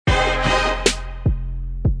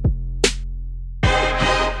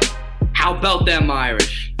about them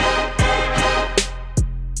Irish?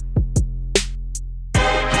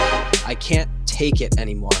 I can't take it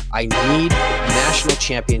anymore. I need a national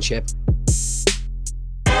championship.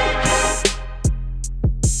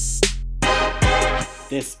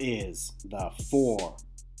 This is the Four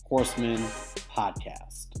Horsemen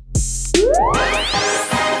Podcast.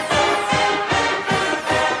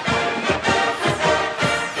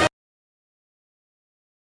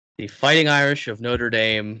 The Fighting Irish of Notre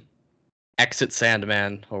Dame exit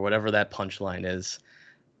Sandman, or whatever that punchline is.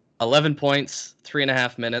 11 points,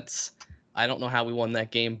 3.5 minutes. I don't know how we won that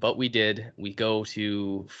game, but we did. We go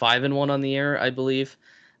to 5-1 on the year, I believe.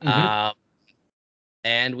 And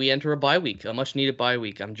we enter a bye week, a much-needed bye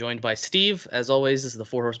week. I'm joined by Steve. As always, this is the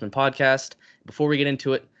Four Horsemen Podcast. Before we get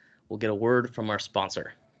into it, we'll get a word from our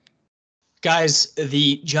sponsor. Guys,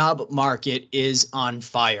 the job market is on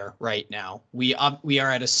fire right now. We are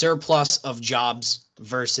at a surplus of jobs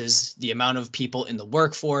versus the amount of people in the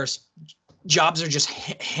workforce. Jobs are just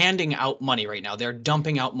handing out money right now. They're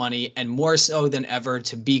dumping out money, and more so than ever,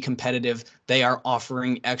 to be competitive, they are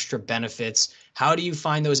offering extra benefits. How do you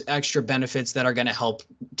find those extra benefits that are going to help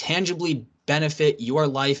tangibly benefit your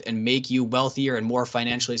life and make you wealthier and more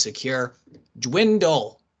financially secure?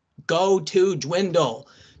 Dwindle. Go to Dwindle.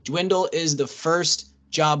 Dwindle is the first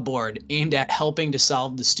job board aimed at helping to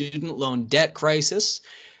solve the student loan debt crisis.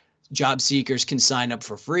 Job seekers can sign up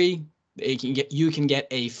for free. You can get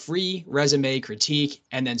a free resume critique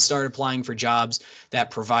and then start applying for jobs that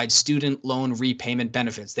provide student loan repayment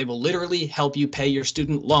benefits. They will literally help you pay your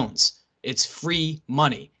student loans. It's free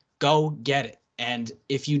money. Go get it. And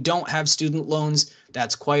if you don't have student loans,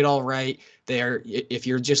 that's quite all right. If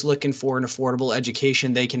you're just looking for an affordable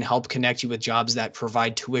education, they can help connect you with jobs that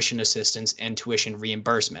provide tuition assistance and tuition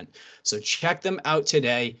reimbursement. So check them out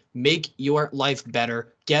today. Make your life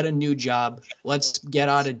better. Get a new job. Let's get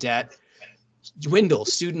out of debt.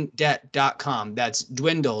 DwindleStudentDebt.com. That's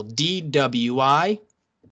Dwindle, DWINDLE,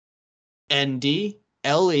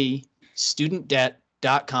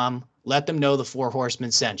 StudentDebt.com. Let them know the Four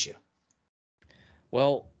Horsemen sent you.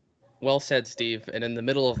 Well said, Steve. And in the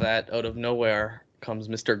middle of that, out of nowhere, comes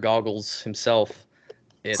Mr. Goggles himself.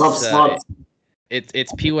 It's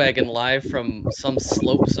P-Wagon live from some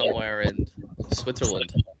slope somewhere in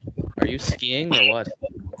Switzerland. Are you skiing or what?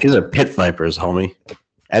 These are pit vipers, homie.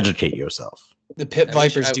 Educate yourself. The pit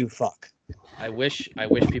vipers do fuck. I wish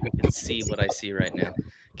people could see what I see right now.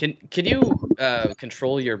 Can you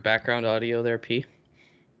control your background audio there, P?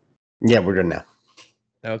 Yeah, we're good now.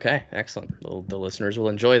 Okay, excellent. Well, the listeners will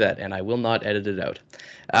enjoy that, and I will not edit it out.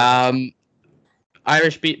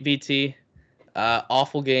 Irish beat BT.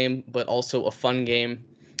 Awful game, but also a fun game.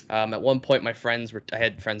 At one point, I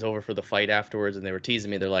had friends over for the fight afterwards, and they were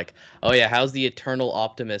teasing me. They're like, "Oh yeah, how's the eternal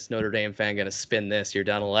optimist Notre Dame fan gonna spin this? You're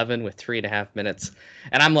down 11 with 3.5 minutes,"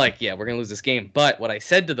 and I'm like, "Yeah, we're gonna lose this game." But what I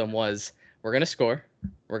said to them was, "We're gonna score,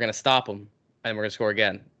 we're gonna stop them, and we're gonna score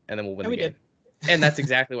again, and then we'll win the game." And that's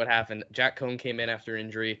exactly what happened. Jack Cohn came in after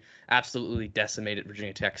injury, absolutely decimated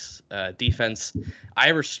Virginia Tech's defense.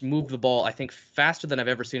 Irish moved the ball, I think, faster than I've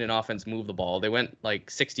ever seen an offense move the ball. They went like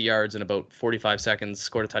 60 yards in about 45 seconds,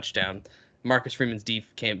 scored a touchdown. Marcus Freeman's deep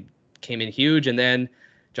came in huge, and then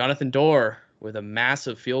Jonathan Dorr with a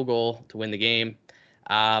massive field goal to win the game.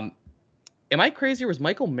 Am I crazy, or was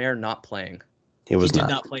Michael Mayer not playing? He did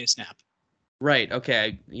not play a snap. Right.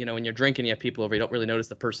 Okay. When you're drinking, you have people over. You don't really notice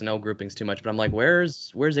the personnel groupings too much. But I'm like,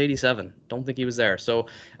 where's 87? Don't think he was there. So,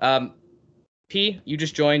 P, you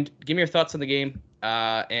just joined. Give me your thoughts on the game.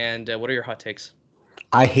 And what are your hot takes?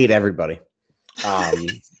 I hate everybody. Hot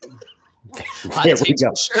takes, we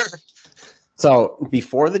go. Sure. So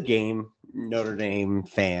before the game, Notre Dame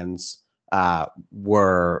fans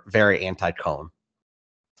were very anti-Cohn.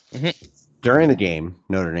 Mm-hmm. During the game,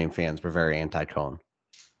 Notre Dame fans were very anti-Cohn.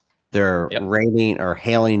 They're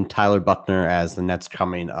hailing Tyler Buchner as the next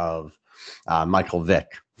coming of Michael Vick,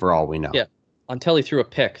 for all we know. Yeah, until he threw a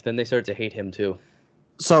pick, then they started to hate him too.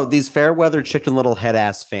 So these fair-weather chicken little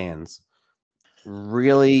head-ass fans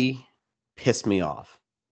really pissed me off.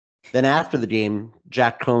 Then after the game,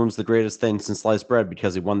 Jack Cohn's the greatest thing since sliced bread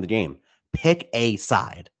because he won the game. Pick a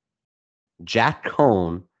side. Jack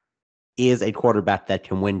Cohn is a quarterback that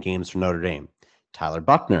can win games for Notre Dame. Tyler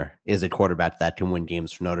Buchner is a quarterback that can win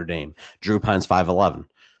games for Notre Dame. Drew Pine's 5'11".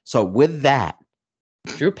 So with that,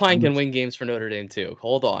 Drew Pine can win games for Notre Dame too.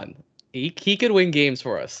 Hold on. He could win games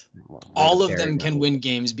for us. All of them can win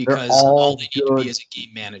games because all they need to be is a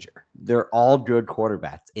game manager. They're all good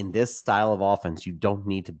quarterbacks. In this style of offense, you don't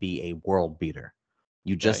need to be a world beater.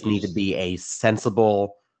 You just need to be a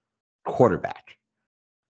sensible quarterback.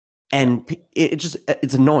 And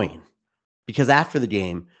it's annoying because after the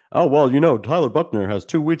game, Oh, well, Tyler Buckner has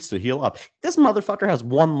 2 weeks to heal up. This motherfucker has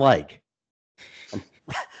 1 leg.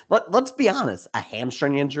 Let's be honest. A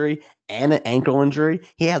hamstring injury and an ankle injury.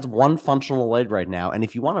 He has 1 functional leg right now. And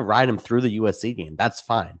if you want to ride him through the USC game, that's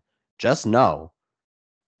fine. Just know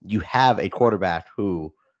you have a quarterback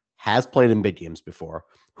who has played in big games before,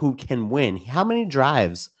 who can win. How many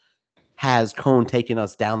drives has Cohn taken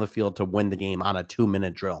us down the field to win the game on a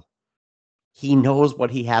 2-minute drill? He knows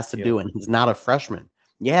what he has to do, and he's not a freshman.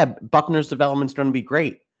 Yeah, Buckner's development's going to be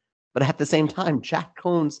great. But at the same time, Jack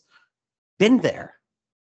Cohn's been there.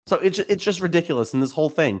 So it's just ridiculous in this whole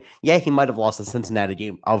thing. Yeah, he might have lost the Cincinnati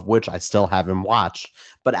game, of which I still haven't watched.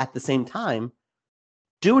 But at the same time,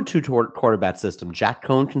 do a 2-quarterback system. Jack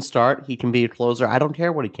Cohn can start. He can be a closer. I don't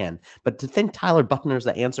care what he can. But to think Tyler Buckner is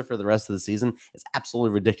the answer for the rest of the season is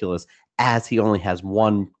absolutely ridiculous, as he only has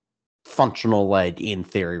 1 functional leg in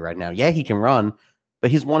theory right now. Yeah, he can run,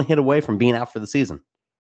 but he's 1 hit away from being out for the season.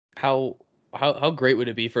 How great would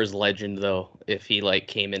it be for his legend, though, if he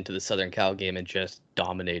came into the Southern Cal game and just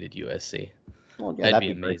dominated USC? Well, yeah, that'd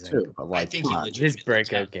be amazing too. But I think his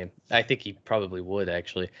breakout game. I think he probably would,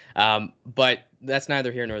 actually. But that's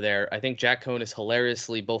neither here nor there. I think Jack Cohn is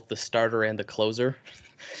hilariously both the starter and the closer.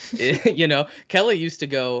 Kelly used to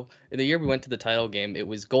go in the year we went to the title game. It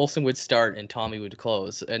was Golson would start and Tommy would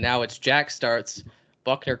close, and now it's Jack starts,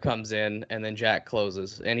 Buckner comes in, and then Jack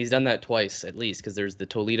closes. And he's done that twice at least, because there's the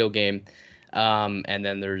Toledo game, and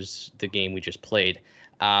then there's the game we just played.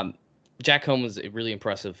 Jack Cohn was really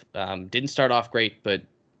impressive. Didn't start off great, but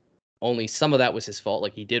only some of that was his fault.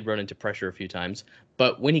 He did run into pressure a few times.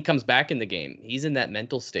 But when he comes back in the game, he's in that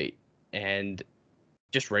mental state and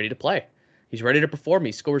just ready to play. He's ready to perform.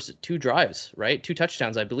 He scores 2 drives, right? 2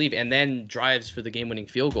 touchdowns, I believe, and then drives for the game-winning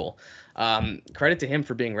field goal. Credit to him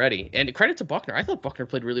for being ready, and credit to Buckner. I thought Buckner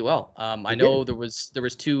played really well. I know there was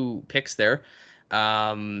 2 picks there,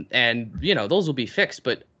 and those will be fixed.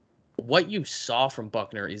 But what you saw from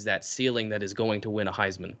Buckner is that ceiling that is going to win a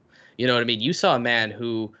Heisman. You know what I mean? You saw a man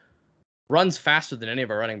who runs faster than any of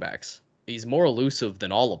our running backs. He's more elusive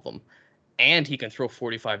than all of them, and he can throw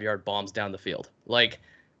 45-yard bombs down the field.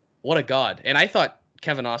 What a god. And I thought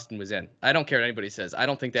Kevin Austin was in. I don't care what anybody says. I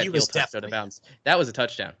don't think that heel touched out of bounds. That was a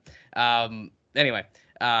touchdown. Anyway,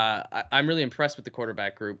 I'm really impressed with the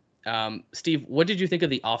quarterback group. Steve, what did you think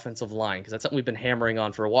of the offensive line? Because that's something we've been hammering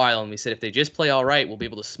on for a while, and we said if they just play all right, we'll be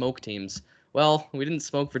able to smoke teams. Well, we didn't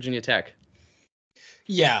smoke Virginia Tech.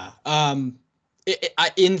 Yeah.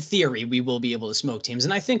 In theory, we will be able to smoke teams,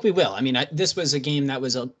 and I think we will. I mean, this was a game that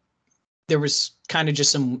was there was kind of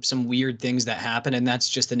just some weird things that happened, and that's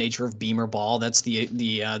just the nature of Beamer ball. That's the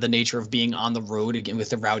nature of being on the road again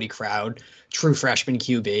with the rowdy crowd. True freshman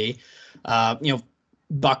QB.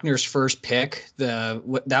 Buckner's first pick,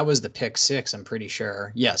 that was the pick 6, I'm pretty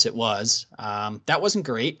sure. Yes, it was. That wasn't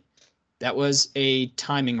great. That was a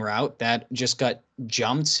timing route that just got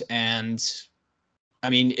jumped, and I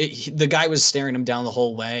mean, the guy was staring him down the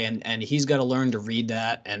whole way, and he's got to learn to read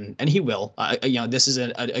that, and he will. This is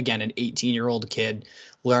again an 18-year-old kid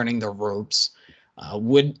learning the ropes.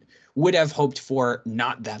 Would have hoped for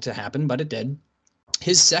not that to happen, but it did.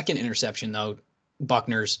 His second interception, though,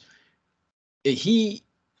 Buckner's, it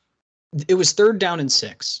was 3rd down and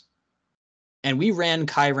 6, and we ran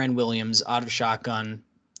Kyren Williams out of shotgun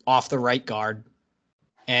off the right guard,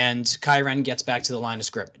 and Kyren gets back to the line of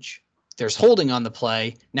scrimmage. There's holding on the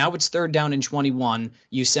play. Now it's 3rd down and 21.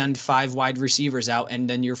 You send 5 wide receivers out, and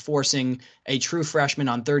then you're forcing a true freshman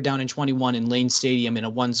on 3rd down and 21 in Lane Stadium in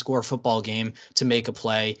a 1-score football game to make a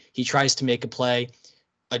play. He tries to make a play,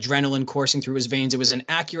 adrenaline coursing through his veins. It was an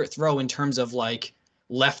accurate throw in terms of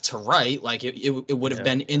left to right. It would have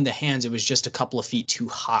been in the hands. It was just a couple of feet too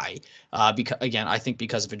high. Because I think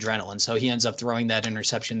because of adrenaline. So he ends up throwing that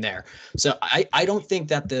interception there. So I don't think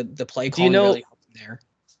that the play call really helped him there.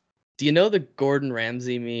 Do you know the Gordon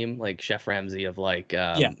Ramsay meme, Chef Ramsay of oh,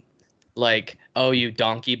 you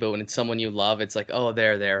donkey, but when it's someone you love, it's oh,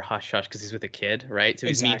 there, hush, hush, because he's with a kid, right? So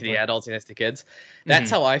he's mean to the adults and nice to kids. That's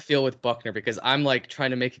how I feel with Buckner, because I'm trying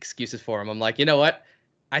to make excuses for him. I'm you know what?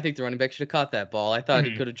 I think the running back should have caught that ball. I thought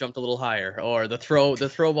he could have jumped a little higher, or the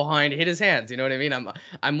throw behind hit his hands. You know what I mean?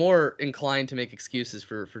 I'm more inclined to make excuses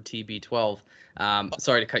for TB12.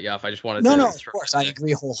 Sorry to cut you off. I just wanted to. No, of course. I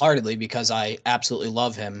agree wholeheartedly because I absolutely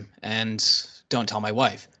love him, and don't tell my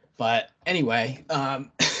wife. But anyway,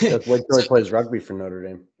 that's why Joey plays rugby for Notre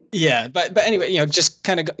Dame. Yeah, but anyway, just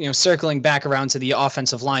kind of circling back around to the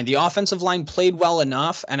offensive line. The offensive line played well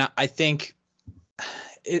enough, and I think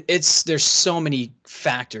there's so many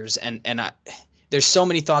factors, and there's so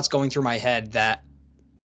many thoughts going through my head that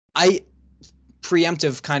I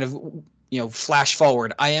preemptive kind of flash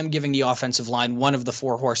forward, I am giving the offensive line one of the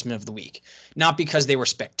 4 horsemen of the week. Not because they were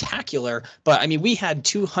spectacular, but I mean, we had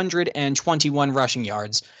 221 rushing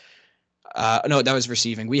yards. No, that was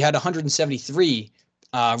receiving. We had 173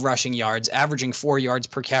 rushing yards, averaging 4 yards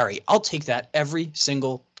per carry. I'll take that every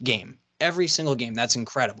single game. Every single game. That's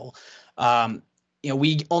incredible.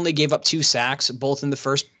 We only gave up 2 sacks, both in the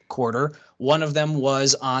first quarter. One of them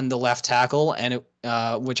was on the left tackle, and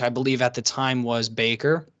which I believe at the time was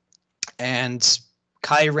Baker. And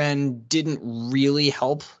Kyren didn't really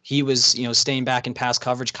help. He was, staying back in pass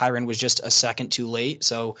coverage. Kyren was just a second too late.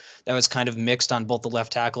 So that was kind of mixed on both the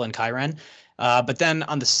left tackle and Kyren. But then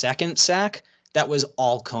on the second sack, that was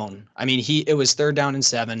all Cone. I mean, it was 3rd down and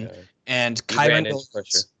 7, and Kyren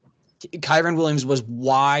Williams was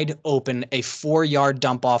wide open, a 4-yard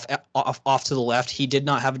dump off to the left. He did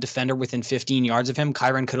not have a defender within 15 yards of him.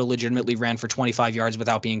 Kyren could have legitimately ran for 25 yards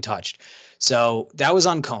without being touched. So that was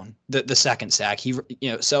on Cone, the second sack.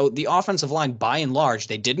 So the offensive line, by and large,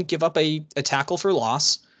 they didn't give up a tackle for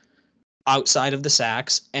loss outside of the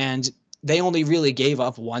sacks, and they only really gave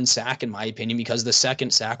up 1 sack, in my opinion, because the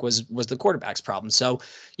second sack was the quarterback's problem. So,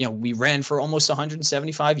 we ran for almost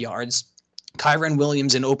 175 yards. Kyren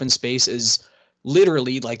Williams in open space is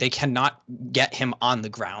literally like they cannot get him on the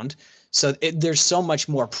ground. So there's so much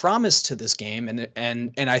more promise to this game,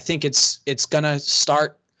 and I think it's gonna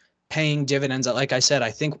start paying dividends. Like I said,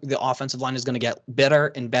 I think the offensive line is going to get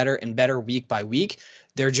better and better and better week by week.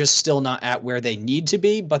 They're just still not at where they need to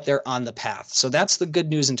be, but they're on the path. So that's the good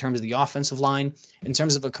news in terms of the offensive line. In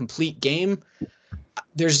terms of a complete game,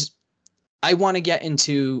 I want to get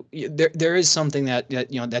into there is something that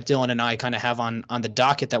Dylan and I kind of have on the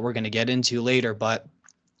docket that we're going to get into later, but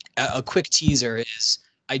a quick teaser is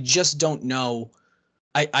I just don't know.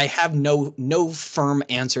 I have no firm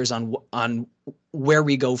answers on where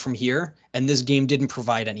we go from here, and this game didn't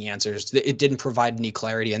provide any answers. It didn't provide any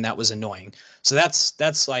clarity, and that was annoying. So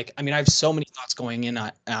that's like, I mean, I have so many thoughts going in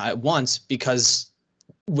at once, because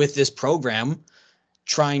with this program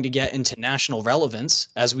trying to get into national relevance,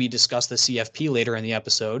 as we discuss the CFP later in the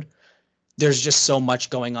episode, there's just so much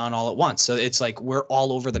going on all at once. So it's like we're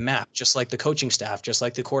all over the map, just like the coaching staff, just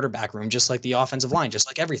like the quarterback room, just like the offensive line, just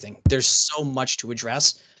like everything. There's so much to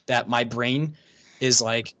address that my brain is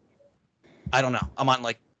like, I don't know. I'm on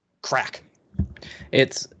like crack.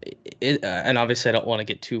 And obviously I don't want to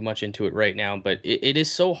get too much into it right now, but it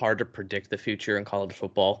is so hard to predict the future in college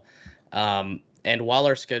football. And while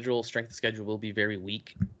our strength of schedule will be very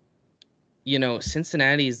weak,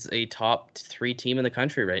 Cincinnati's a top 3 team in the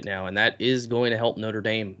country right now, and that is going to help Notre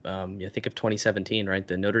Dame. You think of 2017, right?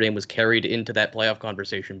 The Notre Dame was carried into that playoff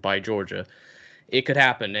conversation by Georgia. It could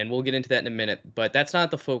happen, and we'll get into that in a minute, but that's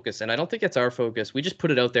not the focus, and I don't think it's our focus. We just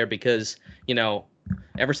put it out there because,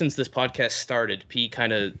 ever since this podcast started, P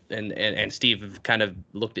kind of and Steve have kind of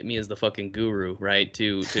looked at me as the fucking guru, right,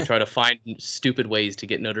 to try to find stupid ways to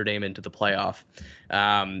get Notre Dame into the playoff.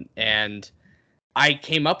 And I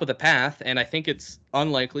came up with a path, and I think it's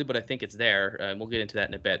unlikely, but I think it's there. We'll get into that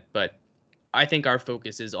in a bit, but I think our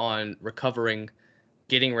focus is on recovering,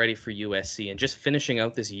 getting ready for USC, and just finishing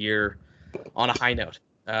out this year on a high note,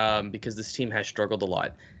 because this team has struggled a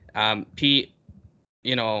lot. Pete,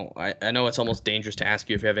 I know it's almost dangerous to ask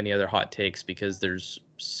you if you have any other hot takes, because there's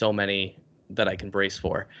so many that I can brace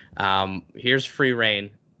for. Here's free reign.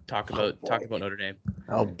 Talk about Notre Dame.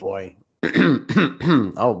 Oh boy.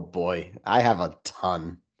 Oh boy. I have a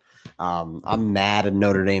ton. I'm mad at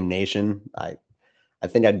Notre Dame Nation. I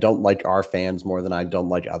think I don't like our fans more than I don't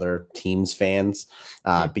like other teams' fans,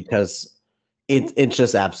 because it's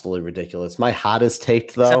just absolutely ridiculous. My hottest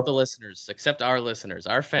take, though, except our listeners.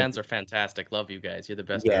 Our fans are fantastic. Love you guys. You're the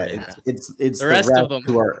best. Yeah, it's the rest of them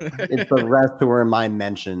it's the rest who are in my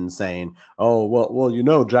mention saying, "Oh,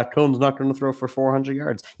 well, Jack Cohn's not going to throw for 400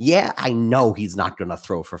 yards." Yeah, I know he's not going to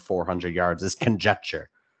throw for 400 yards. It's conjecture.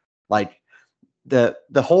 Like the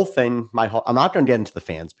whole thing. I'm not going to get into the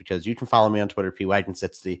fans, because you can follow me on Twitter,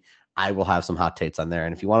 PWagon60. I will have some hot takes on there,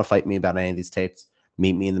 and if you want to fight me about any of these takes,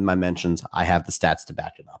 meet me in my mentions. I have the stats to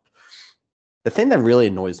back it up. The thing that really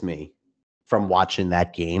annoys me from watching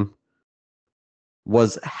that game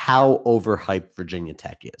was how overhyped Virginia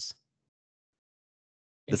Tech is.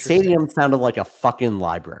 The stadium sounded like a fucking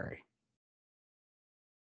library.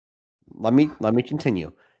 Let me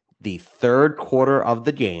continue. The third quarter of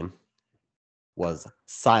the game was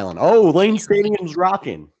silent. Oh, Lane Stadium's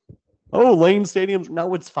rocking. Oh, Lane Stadium's...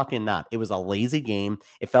 No, it's fucking not. It was a lazy game.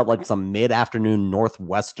 It felt like some mid-afternoon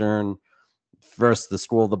Northwestern versus the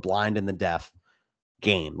School of the Blind and the Deaf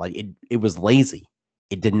game. Like, it was lazy.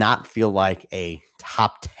 It did not feel like a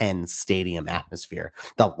top 10 stadium atmosphere.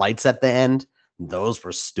 The lights at the end, those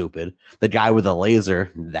were stupid. The guy with the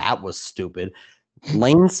laser, that was stupid.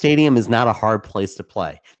 Lane Stadium is not a hard place to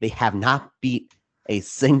play. They have not beat a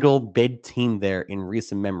single big team there in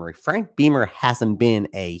recent memory. Frank Beamer hasn't been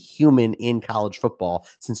a human in college football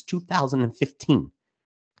since 2015.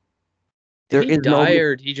 Did he die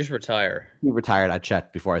or did he just retire? He retired. I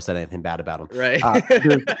checked before I said anything bad about him. Right.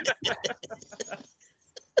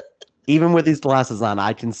 Even with these glasses on,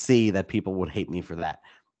 I can see that people would hate me for that.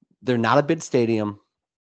 They're not a big stadium.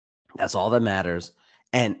 That's all that matters.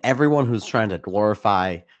 And everyone who's trying to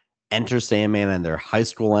glorify Enter Sandman and their high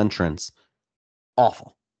school entrance,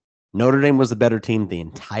 awful. Notre Dame was the better team the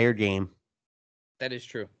entire game. That is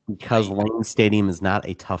true. Because Lane Stadium is not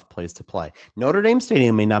a tough place to play. Notre Dame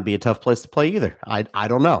Stadium may not be a tough place to play either. I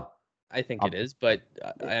don't know. I think it is, but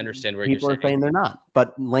I understand where people are saying they're not.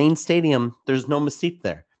 But Lane Stadium, there's no mystique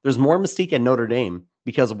there. There's more mystique at Notre Dame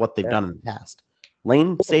because of what they've done in the past.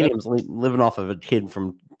 Lane Stadium's living off of a kid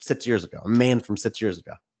from 6 years ago, a man from 6 years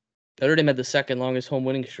ago. Notre Dame had the second longest home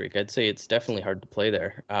winning streak. I'd say it's definitely hard to play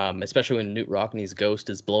there, especially when Newt Rockney's ghost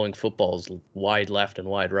is blowing footballs wide left and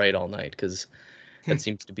wide right all night, because that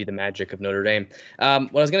seems to be the magic of Notre Dame. What I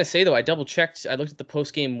was going to say, though, I double-checked. I looked at the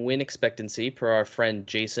post-game win expectancy per our friend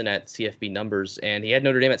Jason at CFB Numbers, and he had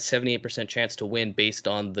Notre Dame at 78% chance to win based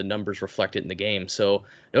on the numbers reflected in the game. So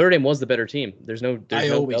Notre Dame was the better team. I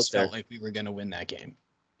always felt like we were going to win that game.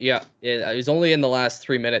 Yeah, it was only in the last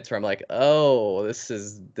 3 minutes where I'm like, oh, this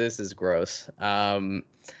is gross.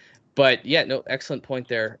 But yeah, no, excellent point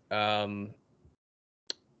there.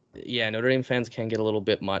 Yeah, Notre Dame fans can get a little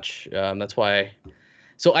bit much. That's why.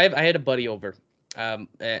 So I had a buddy over.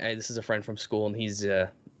 This is a friend from school, and he's in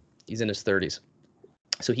his 30s.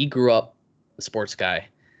 So he grew up a sports guy.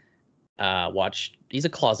 He's a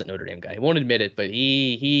closet Notre Dame guy. He won't admit it, but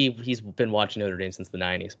he's been watching Notre Dame since the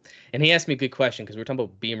 90s. And he asked me a good question because we were talking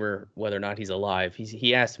about Beamer, whether or not he's alive.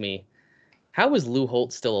 He asked me, how is Lou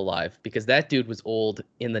Holtz still alive? Because that dude was old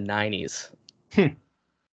in the 90s.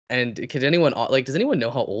 And does anyone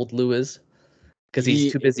know how old Lou is? Because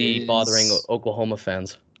he's too busy bothering Oklahoma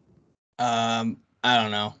fans. I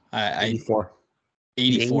don't know. 84.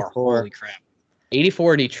 84. Holy crap.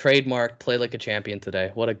 84, and he trademarked "Play Like a Champion"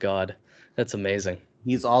 today. What a god. That's amazing.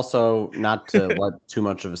 He's also, not to let too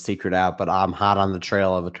much of a secret out, but I'm hot on the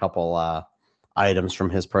trail of a couple items from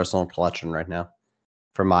his personal collection right now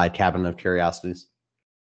for my Cabinet of Curiosities.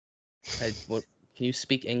 Can you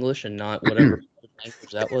speak English and not whatever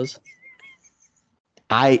language that was?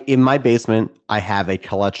 In my basement, I have a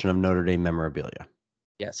collection of Notre Dame memorabilia.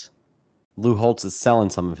 Yes. Lou Holtz is selling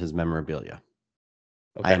some of his memorabilia.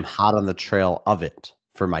 Okay. I am hot on the trail of it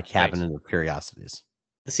for my Cabinet of Curiosities.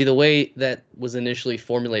 See, the way that was initially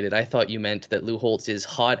formulated, I thought you meant that Lou Holtz is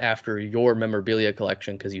hot after your memorabilia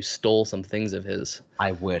collection because you stole some things of his.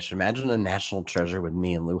 I wish. Imagine a national treasure with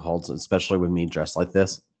me and Lou Holtz, especially with me dressed like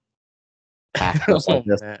this. Half dressed like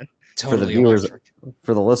this. Man. For the viewers,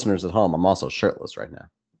 for the listeners at home, I'm also shirtless right now.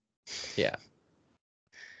 Yeah.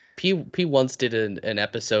 P once did an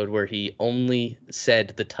episode where he only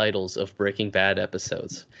said the titles of Breaking Bad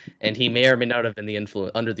episodes, and he may or may not have been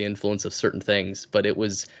under the influence of certain things, but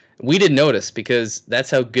we didn't notice because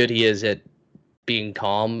that's how good he is at being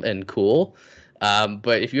calm and cool.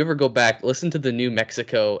 But if you ever go back, listen to the New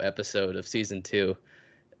Mexico episode of season 2.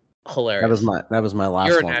 Hilarious. That was my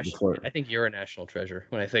last one. I think you're a national treasure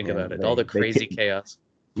when I think about it. All the crazy chaos.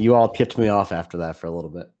 You all kicked me off after that for a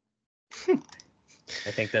little bit.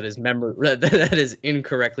 I think that is that is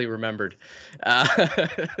incorrectly remembered.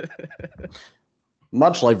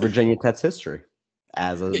 Much like Virginia Tech's history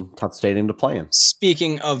as a tough stadium to play in.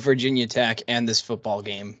 Speaking of Virginia Tech and this football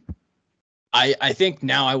game, I think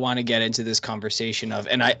now I want to get into this conversation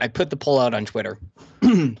and I put the poll out on Twitter,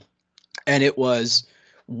 and it was,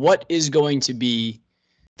 what is going to be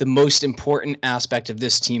the most important aspect of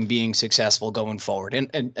this team being successful going forward?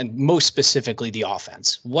 And most specifically, the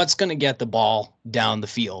offense. What's going to get the ball down the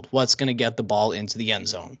field? What's going to get the ball into the end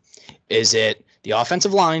zone? Is it the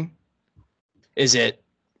offensive line? Is it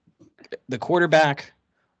the quarterback?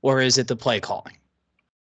 Or is it the play calling?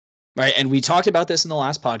 Right. And we talked about this in the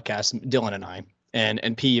last podcast, Dylan and I,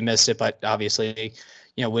 and P, you missed it, but obviously,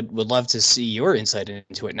 would love to see your insight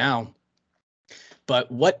into it now. But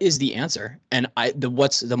what is the answer? And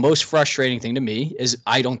what's the most frustrating thing to me is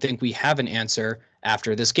I don't think we have an answer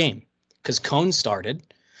after this game, because Cone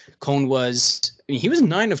started. Cone he was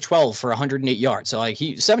 9 of 12 for 108 yards. So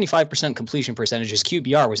 75% completion percentage. His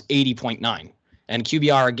QBR was 80.9. And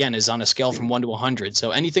QBR, again, is on a scale from 1 to 100.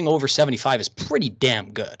 So anything over 75 is pretty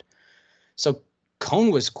damn good. So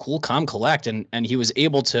Cone was cool, calm, collect, and he was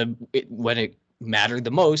able to, when it mattered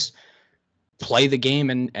the most, play the game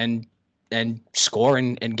and and score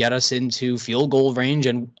and get us into field goal range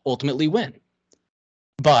and ultimately win.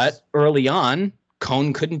 But early on,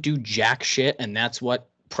 Cohn couldn't do jack shit, and that's what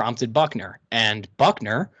prompted Buckner. And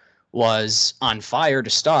Buckner was on fire to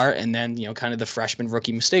start, and then, kind of the freshman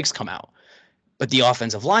rookie mistakes come out. But the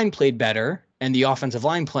offensive line played better, and the offensive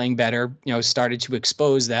line playing better, started to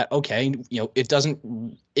expose that, okay, it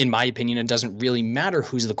doesn't, in my opinion, it doesn't really matter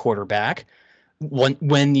who's the quarterback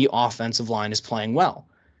when the offensive line is playing well.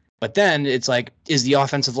 But then it's like, is the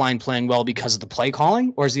offensive line playing well because of the play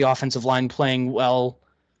calling, or is the offensive line playing well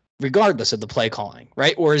regardless of the play calling,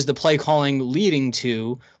 right? Or is the play calling leading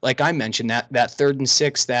to, like I mentioned, that 3rd and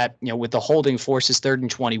 6, that, with the holding forces 3rd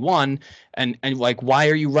and 21, and like, why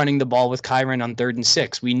are you running the ball with Kyren on 3rd and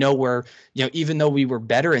 6? We know we're, even though we were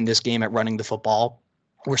better in this game at running the football,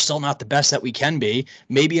 we're still not the best that we can be.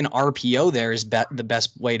 Maybe an RPO there is the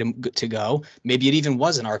best way to go. Maybe it even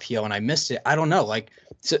was an RPO and I missed it. I don't know.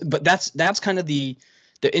 But that's kind of the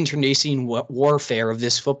internecine warfare of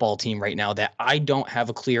this football team right now, that I don't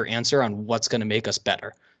have a clear answer on what's going to make us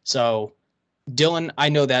better. So, Dylan, I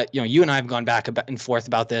know that, you and I have gone back and forth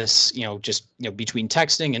about this, between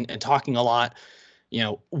texting and talking a lot.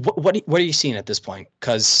 What are you seeing at this point?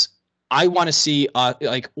 Because I want to see,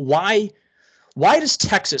 why does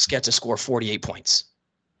Texas get to score 48 points?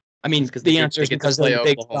 I mean, the answer is because they're in the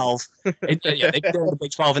Big 12. They play in the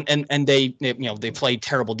Big 12, and they play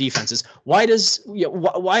terrible defenses. Why does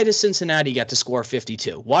Cincinnati get to score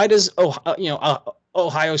 52? Why does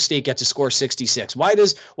Ohio State get to score 66? Why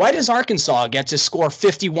does Arkansas get to score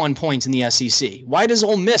 51 points in the SEC? Why does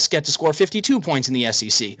Ole Miss get to score 52 points in the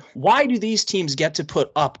SEC? Why do these teams get to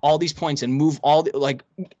put up all these points and move our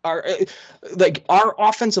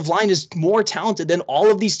offensive line is more talented than all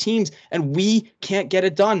of these teams, and we can't get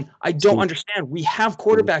it done? I don't understand. We have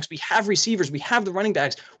quarterbacks, we have receivers, we have the running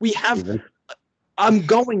backs, we have. I'm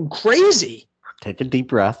going crazy. Take a deep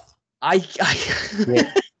breath.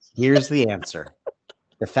 Here's the answer.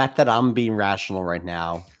 The fact that I'm being rational right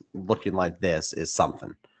now, looking like this, is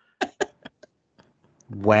something.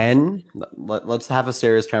 Let's have a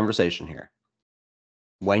serious conversation here.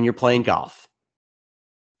 When you're playing golf,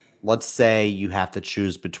 let's say you have to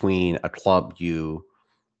choose between a club you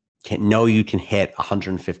can hit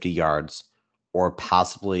 150 yards or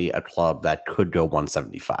possibly a club that could go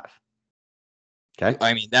 175. Okay?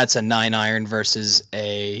 I mean, that's a 9-iron versus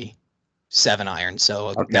a 7-iron.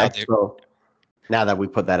 So now that we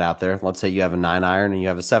put that out there, let's say you have a 9-iron and you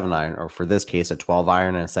have a 7-iron, or for this case, a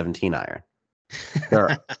 12-iron and a 17-iron.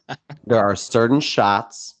 There are certain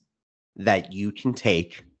shots that you can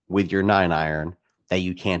take with your 9-iron that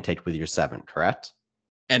you can't take with your 7, correct?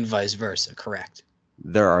 And vice versa, correct.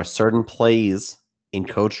 There are certain plays in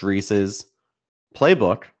Coach Reese's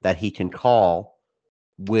playbook that he can call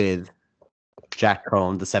with Jack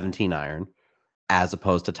Cohn, the 17-iron, as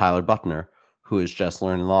opposed to Tyler Buckner, who is just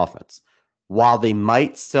learning the offense. While they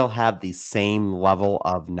might still have the same level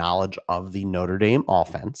of knowledge of the Notre Dame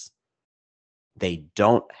offense, they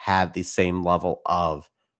don't have the same level of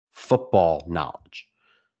football knowledge.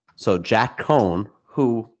 So Jack Cohn,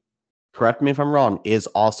 who, correct me if I'm wrong, is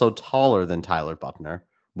also taller than Tyler Buckner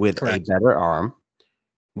with Correct. A better arm,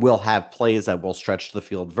 will have plays that will stretch the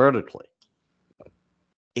field vertically.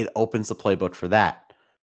 It opens the playbook for that.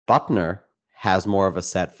 Buckner has more of a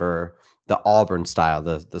set for the Auburn style,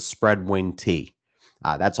 the spread wing T.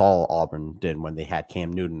 That's all Auburn did when they had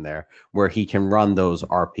Cam Newton there, where he can run those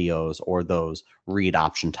RPOs or those read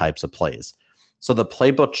option types of plays. So the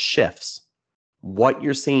playbook shifts. What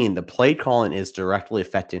you're seeing, the play calling is directly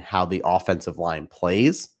affecting how the offensive line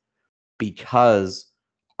plays, because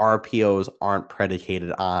RPOs aren't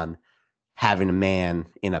predicated on having a man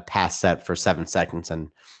in a pass set for 7 seconds and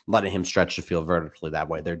letting him stretch the field vertically that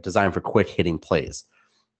way. They're designed for quick hitting plays.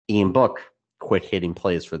 Ian Book, quick hitting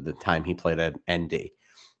plays for the time he played at ND.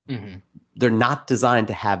 Mm-hmm. They're not designed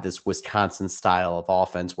to have this Wisconsin style of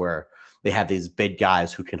offense where they have these big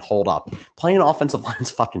guys who can hold up. Playing offensive line is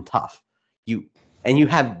fucking tough. You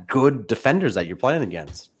have good defenders that you're playing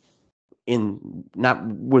against. Not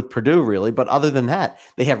with Purdue really, but other than that,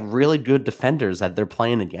 they have really good defenders that they're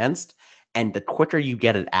playing against. And the quicker you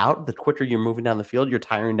get it out, the quicker you're moving down the field, you're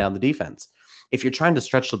tiring down the defense. If you're trying to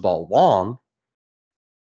stretch the ball long,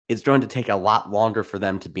 it's going to take a lot longer for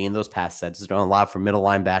them to be in those pass sets. It's going to allow for middle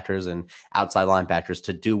linebackers and outside linebackers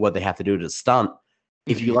to do what they have to do to stunt.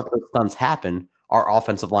 If you let those stunts happen, our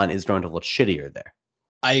offensive line is going to look shittier there.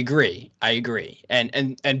 I agree.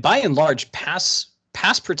 And by and large, pass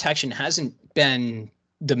protection hasn't been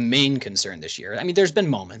the main concern this year. I mean, there's been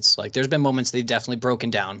moments they've definitely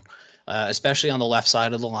broken down, especially on the left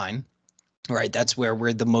side of the line. right? That's where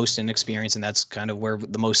we're the most inexperienced, and that's kind of where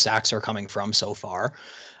the most sacks are coming from so far.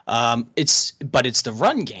 It's the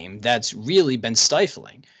run game that's really been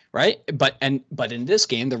stifling, right? But in this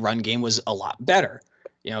game, the run game was a lot better.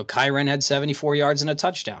 You know, Kyren had 74 yards and a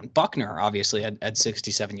touchdown. Buckner obviously had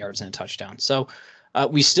 67 yards and a touchdown. So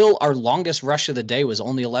our longest rush of the day was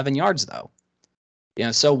only 11 yards though. You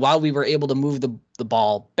know, so while we were able to move the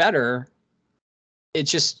ball better, it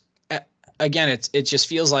just again it just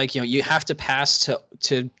feels like, you know, you have to pass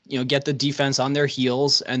to you know, get the defense on their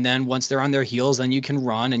heels, and then once they're on their heels, then you can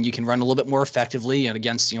run, and you can run a little bit more effectively and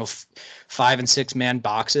against, you know, 5 and 6 man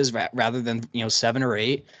boxes rather than, you know, 7 or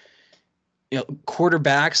 8. You know,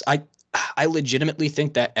 quarterbacks, I legitimately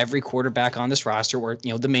think that every quarterback on this roster, or,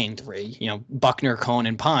 you know, the main 3, you know, Buckner, Cohn,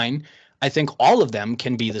 and Pine, I think all of them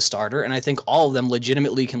can be the starter, and I think all of them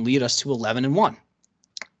legitimately can lead us to 11-1.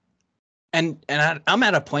 And I'm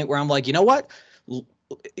at a point where I'm like, you know what?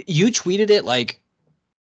 You tweeted it like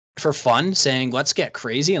for fun, saying let's get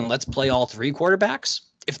crazy and let's play all 3 quarterbacks.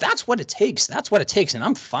 If that's what it takes, that's what it takes, and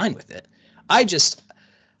I'm fine with it. I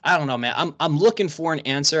don't know, man. I'm looking for an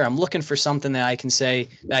answer. I'm looking for something that I can say,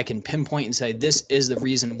 that I can pinpoint and say, this is the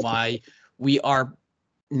reason why we are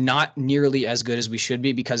not nearly as good as we should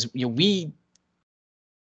be, because, you know, we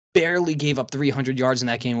barely gave up 300 yards in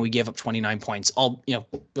that game. We gave up 29 points,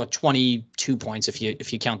 22 points if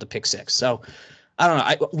you count the pick 6. So I don't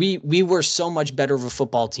know. We were so much better of a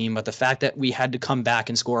football team, but the fact that we had to come back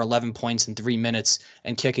and score 11 points in 3 minutes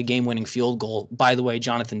and kick a game-winning field goal. By the way,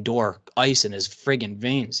 Jonathan Dorr, ice in his friggin'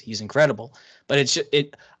 veins. He's incredible. But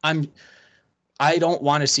I don't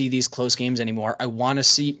want to see these close games anymore. I want to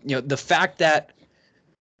see, you know, the fact that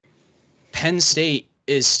Penn State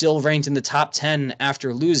is still ranked in the top 10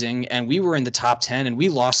 after losing, and we were in the top 10 and we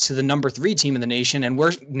lost to the number 3 team in the nation, and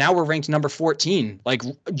we're ranked number 14, like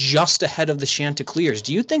just ahead of the Chanticleers.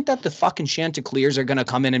 Do you think that the fucking Chanticleers are going to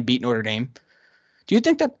come in and beat Notre Dame? Do you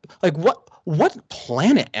think that, like, what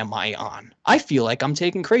planet am I on? I feel like I'm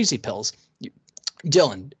taking crazy pills.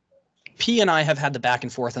 Dylan, P and I have had the back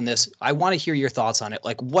and forth on this. I want to hear your thoughts on it.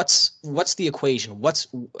 Like, what's the equation?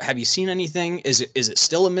 Have you seen anything? Is it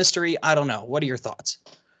still a mystery? I don't know. What are your thoughts?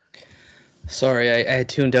 Sorry, I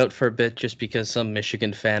tuned out for a bit just because some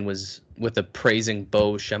Michigan fan was with a praising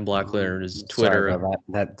Bo Schembechler on his Twitter. Sorry about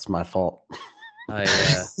that. That's my fault. I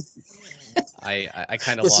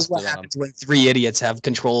kind of This lost is what it on him. happens when 3 idiots have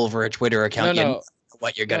control over a Twitter account. You know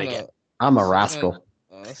what you're gonna get. I'm a rascal.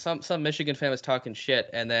 Some Michigan fan was talking shit,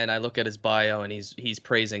 and then I look at his bio, and he's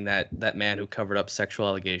praising that man who covered up sexual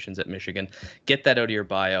allegations at Michigan. Get that out of your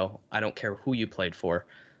bio. I don't care who you played for.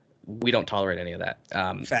 We don't tolerate any of that.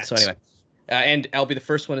 So anyway, and I'll be the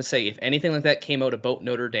first one to say, if anything like that came out about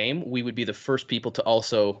Notre Dame, we would be the first people to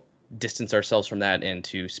also distance ourselves from that and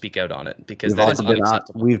to speak out on it, because that is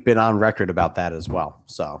unacceptable. We've been on record about that as well.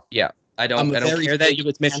 So yeah, I don't care that you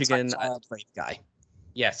it's Michigan. Guy.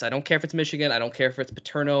 Yes, I don't care if it's Michigan. I don't care if it's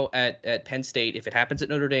Paterno at Penn State. If it happens at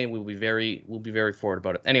Notre Dame, we'll be very forward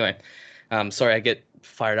about it. Anyway, sorry, I get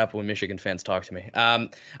fired up when Michigan fans talk to me.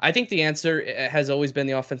 I think the answer has always been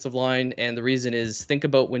the offensive line, and the reason is, think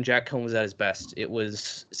about when Jack Cohn was at his best. It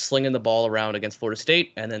was slinging the ball around against Florida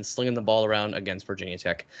State and then slinging the ball around against Virginia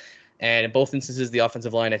Tech. And in both instances, the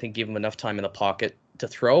offensive line, I think, gave him enough time in the pocket to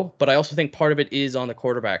throw. But I also think part of it is on the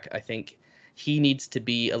quarterback. I think he needs to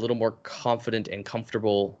be a little more confident and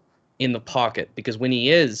comfortable in the pocket, because when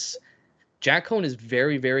he is, Jack Cohn is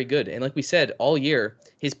very, very good. And like we said, all year,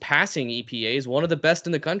 his passing EPA is one of the best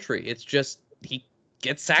in the country. It's just he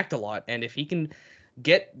gets sacked a lot. And if he can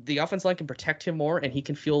get the offense line can protect him more, and he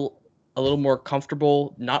can feel a little more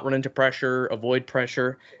comfortable, not run into pressure, avoid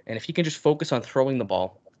pressure, and if he can just focus on throwing the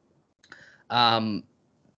ball,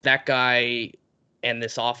 that guy and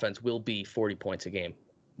this offense will be 40 points a game.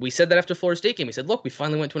 We said that after Florida State game. We said, look, we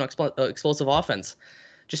finally went to an explosive offense.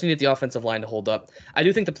 Just needed the offensive line to hold up. I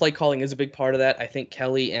do think the play calling is a big part of that. I think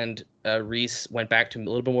Kelly and Reese went back to a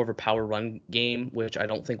little bit more of a power run game, which I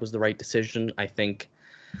don't think was the right decision. I think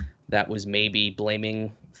that was maybe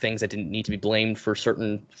blaming things that didn't need to be blamed for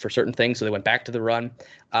certain things, so they went back to the run.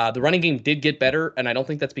 The running game did get better, and I don't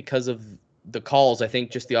think that's because of the calls. I think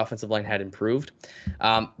just the offensive line had improved.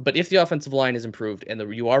 But if the offensive line is improved and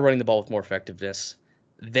you are running the ball with more effectiveness,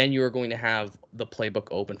 then you're going to have the playbook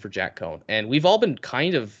open for Jack Cohn. And we've all been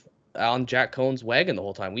kind of on Jack Cohn's wagon the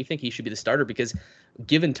whole time. We think he should be the starter because,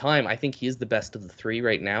 given time, I think he is the best of the 3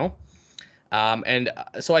 right now.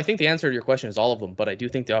 So I think the answer to your question is all of them, but I do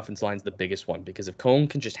think the offensive line is the biggest one, because if Cohn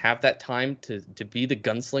can just have that time to be the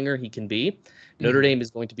gunslinger he can be, Notre Dame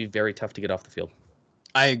is going to be very tough to get off the field.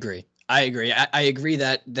 I agree. I agree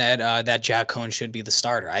that Jack Cohn should be the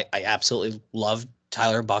starter. I absolutely love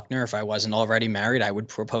Tyler Buckner. If I wasn't already married, I would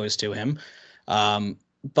propose to him.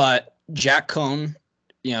 But Jack Cohn,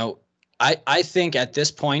 I think at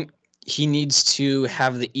this point he needs to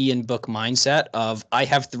have the Ian Book mindset of I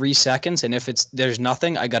have 3 seconds, and if there's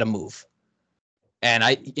nothing, I got to move. And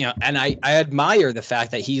I admire the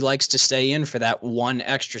fact that he likes to stay in for that 1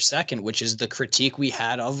 extra second, which is the critique we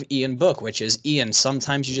had of Ian Book, which is, Ian,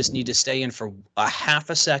 sometimes you just need to stay in for a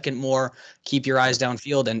half a second more, keep your eyes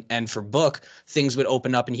downfield. And for Book, things would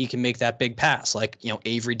open up and he can make that big pass, like,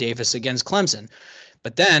 Avery Davis against Clemson.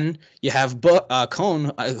 But then you have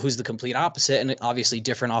Cohn, who's the complete opposite, and obviously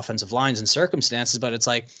different offensive lines and circumstances. But it's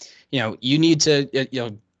like, you need to,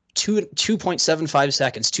 2.75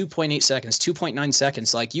 seconds, 2.8 seconds, 2.9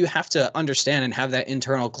 seconds. Like, you have to understand and have that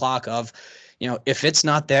internal clock of, if it's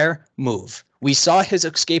not there, move. We saw his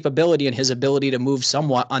escapability and his ability to move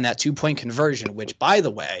somewhat on that 2-point conversion, which, by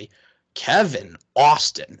the way, Kevin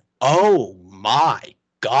Austin, oh my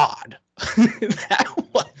God.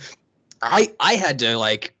 I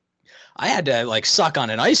had to suck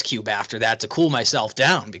on an ice cube after that to cool myself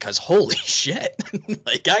down, because holy shit.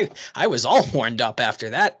 Like I was all horned up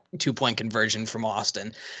after that 2-point conversion from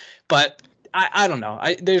Austin. But I don't know.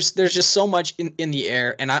 There's just so much in the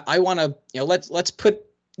air, and I want to, let's put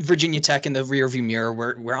Virginia Tech in the rearview mirror.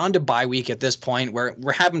 We're on to bye week at this point.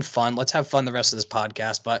 We're having fun. Let's have fun the rest of this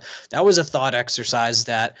podcast. But that was a thought exercise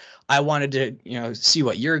that I wanted to, see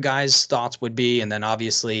what your guys' thoughts would be. And then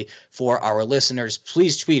obviously for our listeners,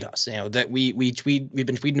 please tweet us. That we've been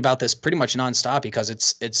tweeting about this pretty much nonstop, because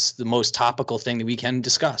it's the most topical thing that we can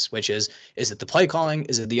discuss, which is it the play calling?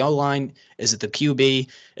 Is it the O-line? Is it the QB?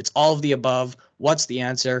 It's all of the above. What's the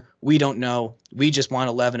answer? We don't know. We just want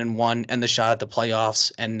 11-1 and the shot at the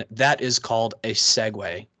playoffs. And that is called a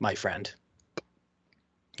segue, my friend.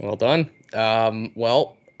 Well done.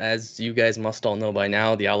 Well, as you guys must all know by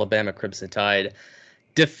now, the Alabama Crimson Tide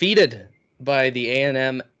defeated by the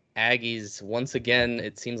A&M Aggies. Once again,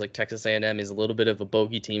 it seems like Texas A&M is a little bit of a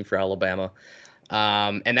bogey team for Alabama.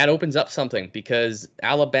 And that opens up something, because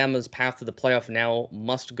Alabama's path to the playoff now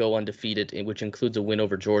must go undefeated, which includes a win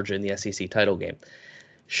over Georgia in the SEC title game.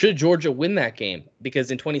 Should Georgia win that game? Because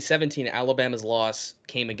in 2017, Alabama's loss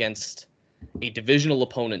came against a divisional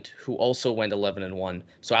opponent who also went 11-1.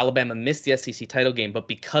 So Alabama missed the SEC title game, but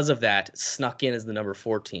because of that, snuck in as the number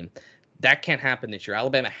 4 team. That can't happen this year.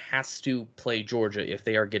 Alabama has to play Georgia if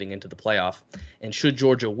they are getting into the playoff. And should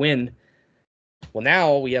Georgia win, well,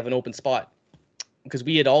 now we have an open spot, because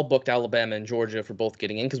we had all booked Alabama and Georgia for both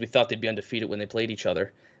getting in, because we thought they'd be undefeated when they played each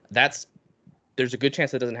other. There's a good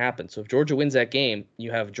chance that doesn't happen. So if Georgia wins that game, you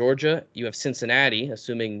have Georgia, you have Cincinnati,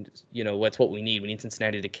 assuming, that's what we need. We need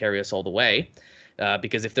Cincinnati to carry us all the way,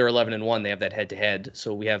 because if they're 11-1, they have that head-to-head.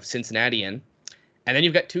 So we have Cincinnati in. And then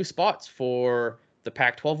you've got 2 spots for the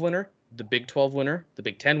Pac-12 winner, the Big 12 winner, the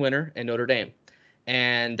Big 10 winner, and Notre Dame.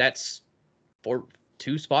 And that's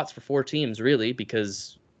 2 spots for 4 teams, really,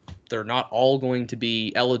 because they're not all going to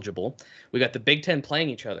be eligible. We got the Big 10 playing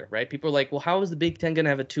each other, right? People are like, well, how is the Big 10 going to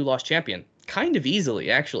have a 2-loss champion? Kind of easily,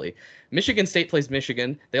 actually. Michigan State plays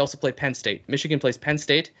Michigan. They also play Penn State. Michigan plays Penn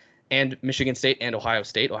State and Michigan State and Ohio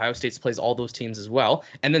State. Ohio State plays all those teams as well.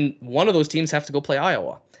 And then one of those teams have to go play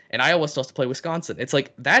Iowa. And Iowa still has to play Wisconsin. It's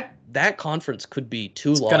like that conference could be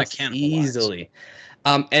 2 losses easily.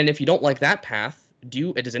 And if you don't like that path,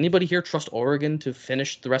 does anybody here trust Oregon to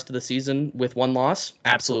finish the rest of the season with 1 loss?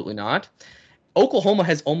 Absolutely not. Oklahoma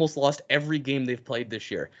has almost lost every game they've played this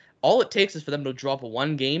year. All it takes is for them to drop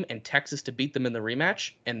 1 game and Texas to beat them in the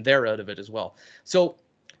rematch, and they're out of it as well. So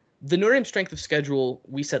the Notre Dame strength of schedule,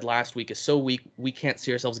 we said last week, is so weak we can't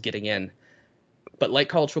see ourselves getting in. But like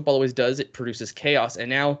college football always does, it produces chaos. And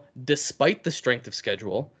now, despite the strength of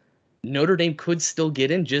schedule, Notre Dame could still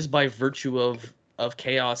get in just by virtue of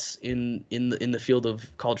chaos in the field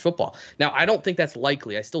of college football. Now, I don't think that's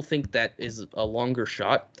likely. I still think that is a longer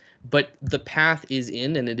shot. But the path is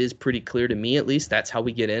in, and it is pretty clear to me, at least. That's how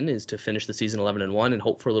we get in, is to finish the season 11-1 and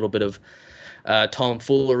hope for a little bit of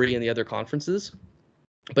tomfoolery in the other conferences.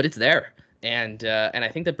 But it's there, and I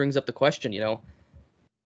think that brings up the question. Do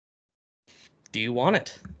you want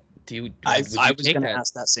it? I was going to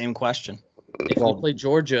ask that same question. If we play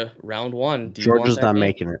Georgia round 1, do you Georgia's want that not game?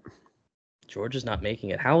 making it. Georgia's not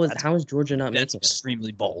making it. How is Georgia not making That's it?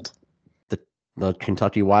 extremely bold. The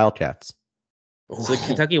Kentucky Wildcats. So the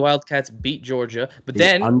Kentucky Wildcats beat Georgia, but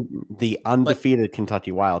then the undefeated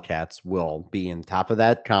Kentucky Wildcats will be in top of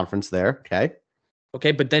that conference there.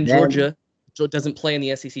 Okay, but then Georgia doesn't play in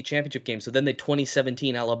the SEC championship game. So then they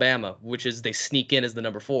 2017 Alabama, which is they sneak in as the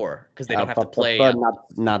number 4 because they don't have to play. But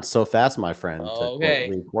not so fast, my friend.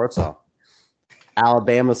 Okay.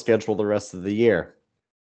 Alabama schedule the rest of the year.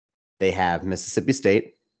 they have Mississippi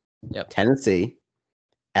State, Yep. Tennessee,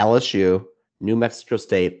 LSU, New Mexico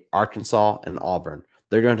State, Arkansas, and Auburn.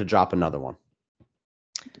 They're going to drop another one.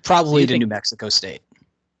 Probably you to think- New Mexico State.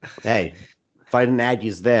 Hey, fighting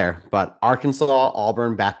Aggies there, but Arkansas,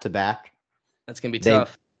 Auburn back-to-back, That's gonna be They-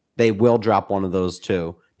 tough. they will drop one of those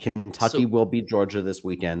too. Kentucky So- will beat Georgia this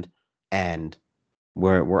weekend, and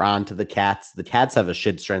we're on to the Cats. The Cats have a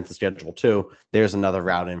shit strength of schedule too. There's another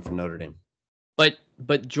route in for Notre Dame.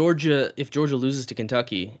 But Georgia, if Georgia loses to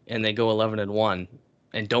Kentucky and they go 11-1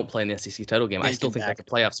 and don't play in the SEC title game, I They still can think that's a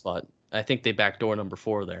playoff spot. I think they backdoor number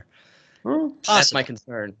 4 there. That's my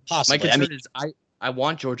concern. Possibly. My concern is I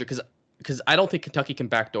want Georgia because I don't think Kentucky can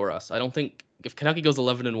backdoor us. I don't think if Kentucky goes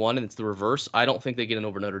 11-1 and it's the reverse, I don't think they get in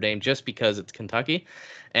over Notre Dame just because it's Kentucky,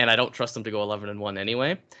 and I don't trust them to go 11-1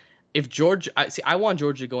 anyway. If Georgia, I want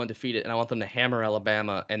Georgia to go undefeated, and I want them to hammer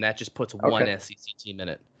Alabama, and that just puts one SEC team in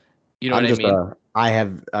it. You know what I mean? I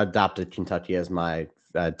have adopted Kentucky as my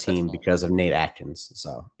team because of Nate Atkins.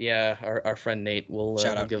 So Yeah, our friend Nate will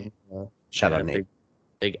Shout out give him shout out a Nate.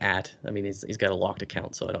 big at. I mean, he's got a locked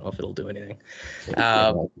account, so I don't know if it'll do anything.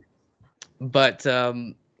 Yeah. But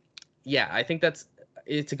yeah, I think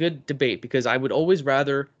it's a good debate because I would always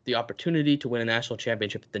rather the opportunity to win a national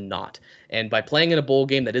championship than not. And by playing in a bowl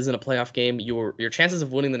game that isn't a playoff game, your chances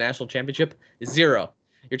of winning the national championship is 0.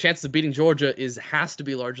 Your chances of beating Georgia has to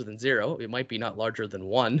be larger than 0. It might be not larger than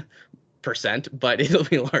 1%, but it'll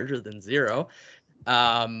be larger than 0.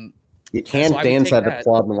 You can't So I would dance take at the that.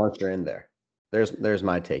 club unless you're in there. There's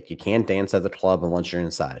my take. You can't dance at the club unless you're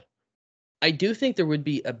inside. I do think there would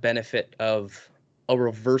be a benefit of a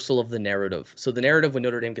reversal of the narrative. So the narrative when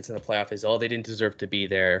Notre Dame gets in the playoff is, oh, they didn't deserve to be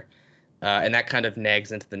there. And that kind of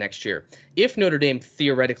nags into the next year. If Notre Dame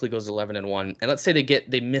theoretically goes 11-1, and let's say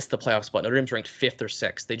they miss the playoff spot, Notre Dame's ranked 5th or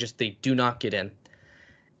 6th. They do not get in.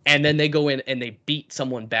 And then they go in and they beat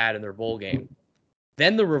someone bad in their bowl game.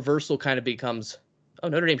 Then the reversal kind of becomes, oh,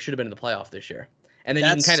 Notre Dame should have been in the playoff this year. And then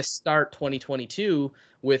you can kind of start 2022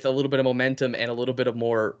 with a little bit of momentum and a little bit of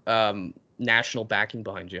more national backing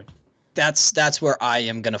behind you. That's where I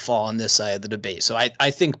am going to fall on this side of the debate. So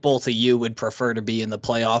I think both of you would prefer to be in the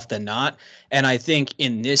playoff than not. And I think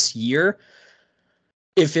in this year,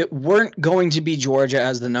 if it weren't going to be Georgia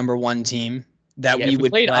as the number 1 team, that Yeah, we if we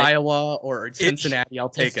would played play, Iowa or Cincinnati, I'll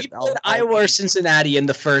take if it. we played Iowa or Cincinnati in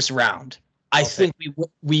the first round, I think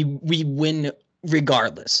we win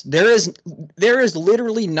regardless. There is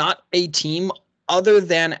literally not a team other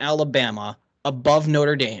than Alabama above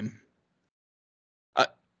Notre Dame.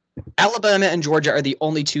 Alabama and Georgia are the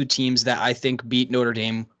only 2 teams that I think beat Notre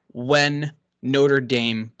Dame when Notre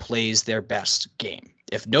Dame plays their best game.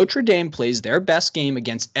 If Notre Dame plays their best game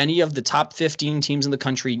against any of the top 15 teams in the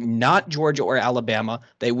country, not Georgia or Alabama,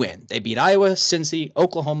 they win. They beat Iowa, Cincy,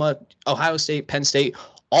 Oklahoma, Ohio State, Penn State,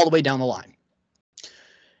 all the way down the line.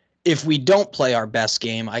 If we don't play our best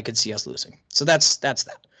game, I could see us losing. So that's that.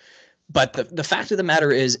 But the fact of the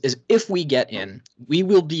matter is if we get in, we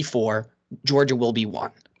will be 4, Georgia will be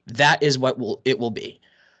 1. That is what it will be.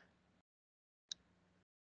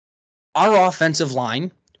 Our offensive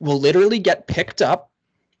line will literally get picked up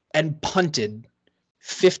and punted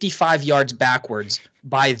 55 yards backwards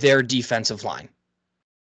by their defensive line.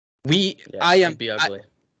 It'd be ugly.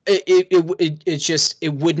 I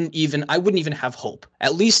wouldn't even have hope.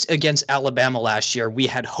 At least against Alabama last year, we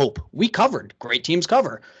had hope. We covered. Great teams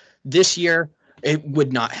cover. This year, it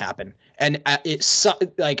would not happen. And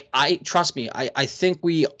trust me, I think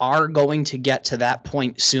we are going to get to that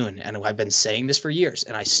point soon. And I've been saying this for years,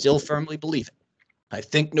 and I still firmly believe it. I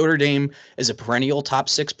think Notre Dame is a perennial top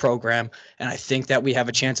 6 program, and I think that we have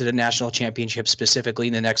a chance at a national championship specifically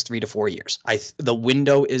in the next 3 to 4 years. The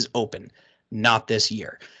window is open, not this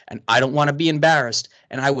year. And I don't want to be embarrassed,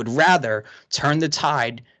 and I would rather turn the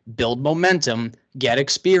tide, build momentum, get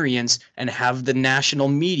experience, and have the national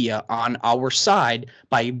media on our side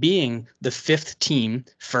by being the 5th team,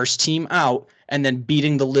 first team out, and then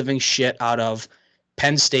beating the living shit out of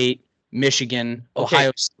Penn State, Michigan,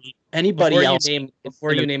 Ohio State, anybody else.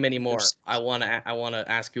 Before you name any more, I want to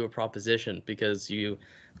ask you a proposition because you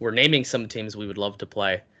were naming some teams we would love to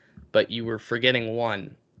play, but you were forgetting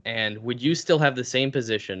one. And would you still have the same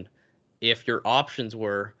position if your options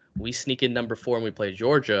were we sneak in number 4 and we play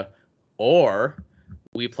Georgia, or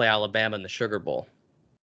we play Alabama in the Sugar Bowl?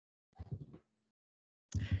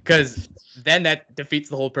 Because then that defeats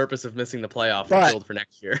the whole purpose of missing the playoff field for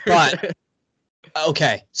next year. But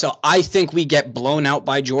okay, so I think we get blown out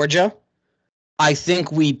by Georgia. I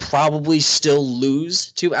think we probably still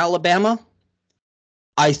lose to Alabama.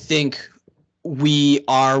 I think we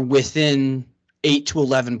are within 8 to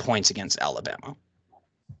 11 points against Alabama.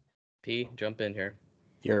 P, jump in here.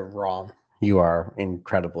 You're wrong. You are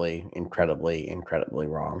incredibly, incredibly, incredibly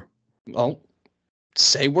wrong. Well,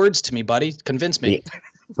 say words to me, buddy. Convince me.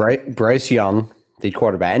 Bryce Young, the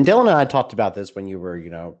quarterback, and Dylan and I talked about this when you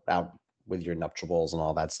were, out with your nuptials and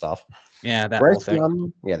all that stuff. Yeah, that whole thing.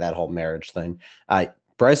 Young, that whole marriage thing.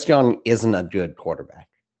 Bryce Young isn't a good quarterback.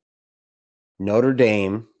 Notre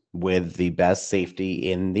Dame, with the best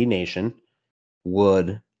safety in the nation,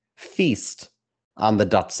 would feast on the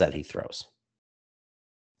ducks that he throws.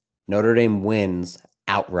 Notre Dame wins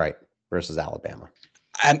outright versus Alabama.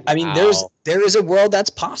 I mean, there is a world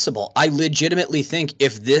that's possible. I legitimately think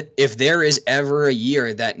if there is ever a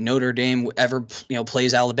year that Notre Dame ever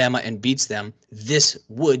plays Alabama and beats them, this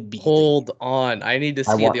would be. Hold on, I need to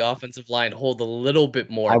see the offensive line hold a little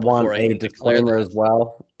bit more. I want a declare disclaimer as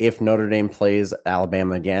well. If Notre Dame plays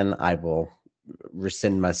Alabama again, I will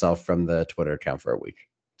rescind myself from the Twitter account for a week.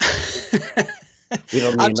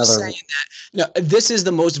 I'm just saying that this is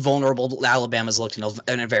the most vulnerable Alabama's looked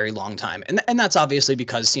in a very long time, and that's obviously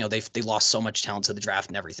because they lost so much talent to the draft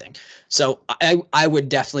and everything. So I would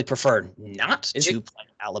definitely prefer not to play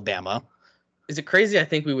Alabama. Is it crazy? I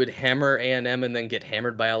think we would hammer A&M and then get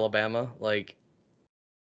hammered by Alabama. Like,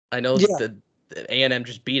 I know that A&M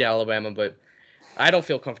just beat Alabama, but I don't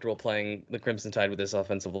feel comfortable playing the Crimson Tide with this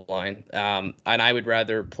offensive line. And I would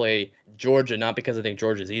rather play Georgia, not because I think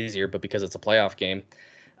Georgia's easier, but because it's a playoff game.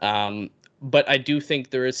 But I do think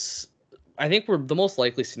I think we're the most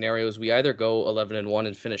likely scenarios. We either go 11-1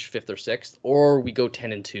 and finish 5th or 6th, or we go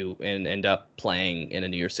 10-2 and end up playing in a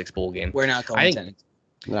New Year's Six bowl game. We're not going 10-2.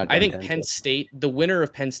 I think Penn State, the winner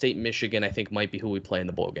of Penn State, Michigan, I think might be who we play in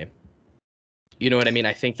the bowl game. You know what I mean?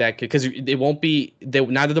 I think that because it won't be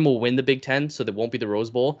neither of them will win the Big Ten, so they won't be the Rose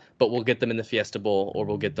Bowl, but we'll get them in the Fiesta Bowl or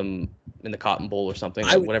we'll get them in the Cotton Bowl or something.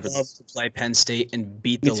 I would whatever. love to play Penn State and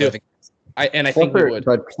beat the living. I think we would.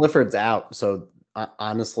 But Clifford's out, so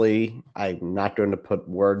honestly, I'm not going to put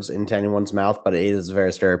words into anyone's mouth, but it is a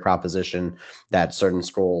very scary proposition that certain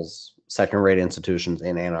schools, second-rate institutions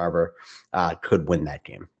in Ann Arbor, could win that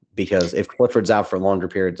game. Because if Clifford's out for longer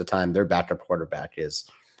periods of time, their backup quarterback is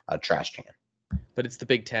a trash can. But it's the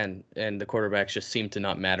Big Ten, and the quarterbacks just seem to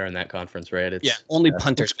not matter in that conference, right? Only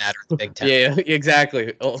punters matter in the Big Ten. Yeah,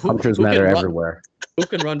 exactly. Punters matter everywhere. Who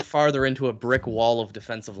can run farther into a brick wall of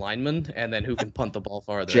defensive linemen, and then who can punt the ball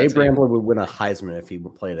farther? Jay Bramblett would win a Heisman if he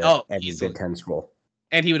played at any easily. Big Ten school.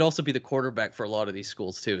 And he would also be the quarterback for a lot of these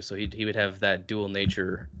schools, too. So he would have that dual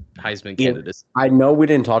nature Heisman candidacy. I know we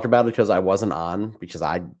didn't talk about it because I wasn't on, because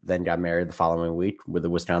I then got married the following week with the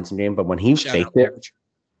Wisconsin game. But when he faked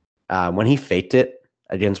it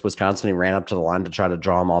against Wisconsin, he ran up to the line to try to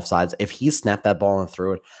draw him off sides. If he snapped that ball and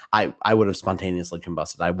threw it, I would have spontaneously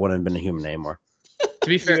combusted. I wouldn't have been a human anymore. To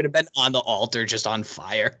be fair, he would have been on the altar, just on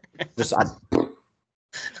fire.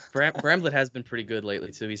 Bramblett has been pretty good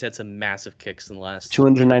lately, too. He's had some massive kicks in the last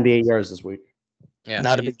 298 yards this week. Yeah,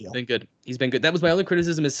 not a big deal. He's been good. He's been good. That was my only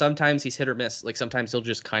criticism is sometimes he's hit or miss. Like sometimes he'll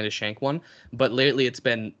just kind of shank one, but lately it's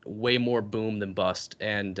been way more boom than bust.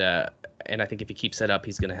 And I think if he keeps that up,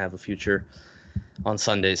 he's going to have a future on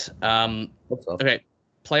Sundays. Okay,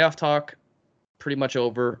 playoff talk, pretty much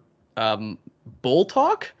over. Bowl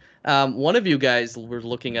talk. One of you guys were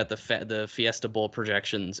looking at the Fiesta Bowl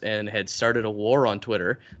projections and had started a war on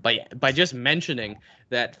Twitter by just mentioning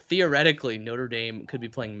that theoretically Notre Dame could be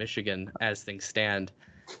playing Michigan as things stand.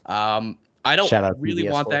 I don't really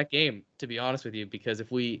want that game, to be honest with you, because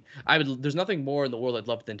there's nothing more in the world I'd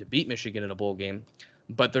love than to beat Michigan in a bowl game,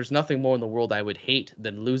 but there's nothing more in the world I would hate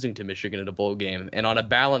than losing to Michigan in a bowl game. And on a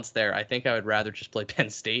balance there, I think I would rather just play Penn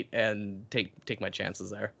State and take my chances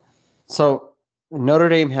there. So Notre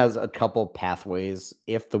Dame has a couple pathways.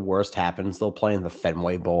 If the worst happens, they'll play in the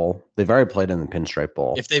Fenway Bowl. They've already played in the Pinstripe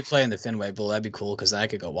Bowl. If they play in the Fenway Bowl, that'd be cool because I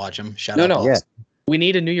could go watch them. Yeah. We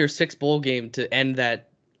need a New Year's Six bowl game to end that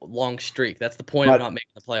long streak. That's the point of not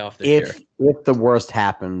making the playoff this year. If the worst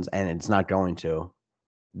happens, and it's not going to,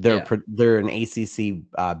 they're an ACC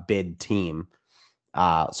bid team.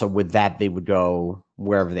 So with that, they would go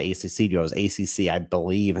wherever the ACC goes. ACC, I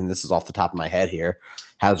believe, and this is off the top of my head here,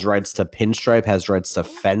 has rights to Pinstripe, has rights to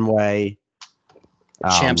Fenway,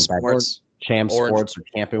 Champ Sports, or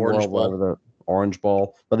Camping World, whatever the Orange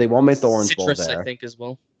Bowl. But they won't make the Orange Citrus Bowl there. I think as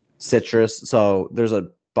well. Citrus. So there's a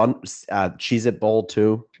Cheez-It Bowl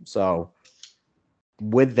too. So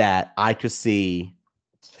with that, I could see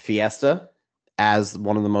Fiesta as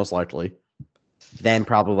one of the most likely. Then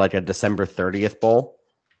probably like a December 30th bowl.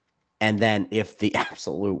 And then if the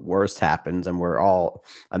absolute worst happens and we're all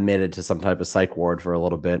admitted to some type of psych ward for a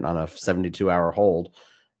little bit on a 72-hour hold,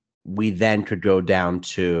 we then could go down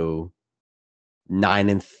to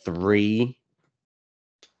 9-3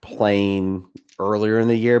 playing earlier in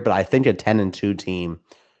the year, but I think a 10-2 team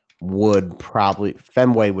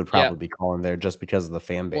Fenway would probably be calling there just because of the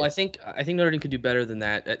fan base. Well, I think Notre Dame could do better than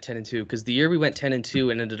that at 10-2 because the year we went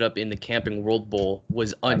 10-2 and ended up in the Camping World Bowl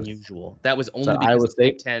was unusual. That was only because the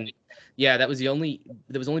Big Ten. Yeah, that was only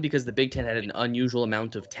because the Big Ten had an unusual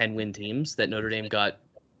amount of 10-win teams that Notre Dame got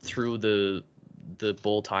through the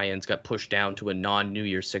bowl tie-ins, got pushed down to a non-New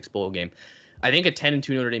Year's Six bowl game. I think a 10-2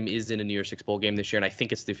 Notre Dame is in a New Year's Six bowl game this year, and I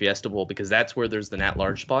think it's the Fiesta Bowl because that's where there's the Nat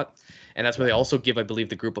Large spot, and that's where they also give, I believe,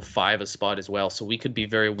 the Group of Five a spot as well. So we could be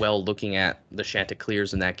very well looking at the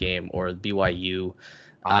Chanticleers in that game or BYU.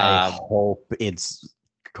 I hope it's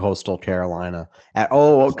Coastal Carolina.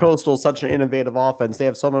 Coastal's such an innovative offense. They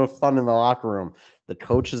have so much fun in the locker room. The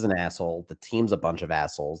coach is an asshole. The team's a bunch of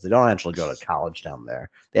assholes. They don't actually go to college down there.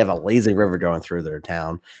 They have a lazy river going through their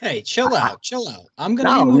town. Hey, chill out. I'm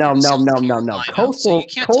gonna no. Coastal, so you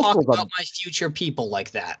can't talk about my future people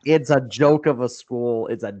like that. It's a joke of a school.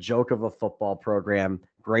 It's a joke of a football program.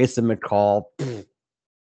 Grayson McCall.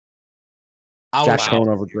 Shout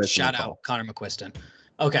out Connor McQuiston.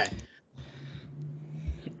 Okay.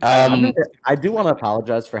 I do want to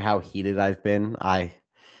apologize for how heated I've been.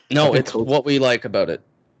 It's what we like about it.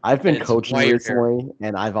 I've been coaching recently,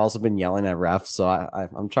 and I've also been yelling at refs. So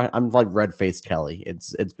I'm like red-faced Kelly.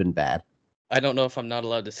 It's been bad. I don't know if I'm not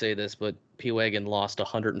allowed to say this, but P Wagon lost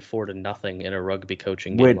 104-0 in a rugby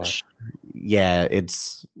coaching game.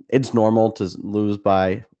 It's normal to lose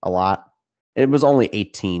by a lot. It was only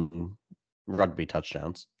 18 rugby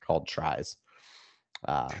touchdowns called tries.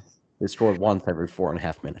 They scored once every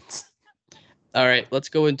 4.5 minutes. All right, let's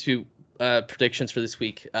go into predictions for this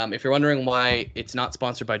week. If you're wondering why it's not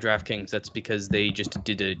sponsored by DraftKings, that's because they just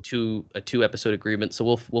did a two episode agreement.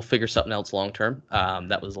 So we'll figure something else long term.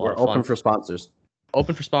 That was a lot of fun. Open for sponsors.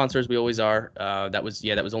 Open for sponsors. We always are. That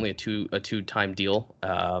was only a two-time deal.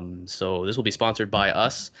 So this will be sponsored by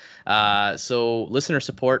us. So listener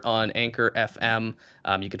support on Anchor FM.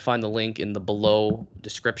 You can find the link in the below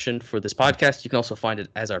description for this podcast. You can also find it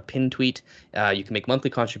as our pinned tweet. You can make monthly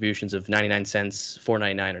contributions of 99 cents,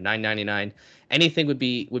 $4.99, or $9.99. Anything would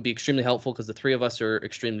be extremely helpful because the three of us are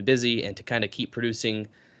extremely busy, and to kind of keep producing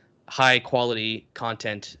high quality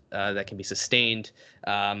content that can be sustained,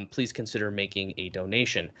 please consider making a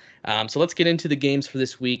donation. So let's get into the games for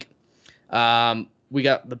this week. We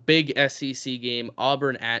got the big SEC game,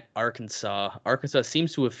 Auburn at Arkansas. Arkansas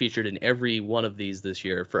seems to have featured in every one of these this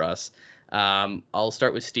year for us. I'll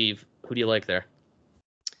start with Steve. Who do you like there?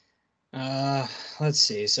 Let's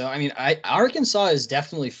see. So, I mean, Arkansas is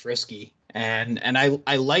definitely frisky, and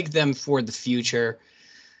I like them for the future.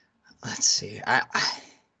 Let's see.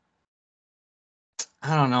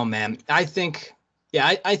 I don't know, man. I think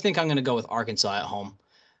I'm going to go with Arkansas at home.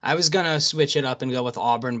 I was going to switch it up and go with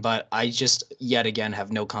Auburn, but I just, yet again,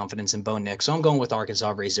 have no confidence in Bo Nix. So I'm going with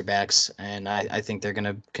Arkansas Razorbacks, and I think they're going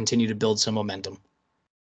to continue to build some momentum.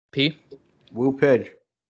 P? Woo Pidge.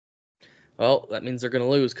 Well, that means they're going to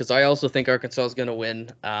lose because I also think Arkansas is going to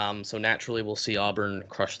win. So naturally, we'll see Auburn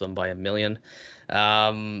crush them by 1 million.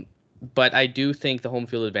 But I do think the home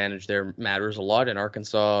field advantage there matters a lot, and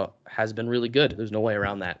Arkansas has been really good. There's no way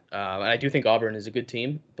around that. I do think Auburn is a good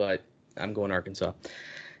team, but I'm going Arkansas.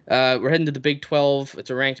 We're heading to the Big 12. It's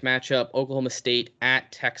a ranked matchup. Oklahoma State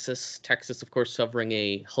at Texas. Texas, of course, suffering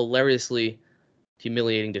a hilariously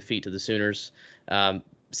humiliating defeat to the Sooners.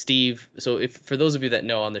 Steve, so for those of you that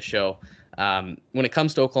know on the show, when it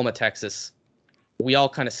comes to Oklahoma, Texas, we all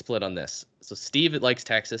kind of split on this. So Steve likes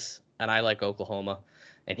Texas, and I like Oklahoma.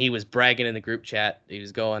 And he was bragging in the group chat. He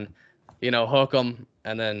was going, hook 'em,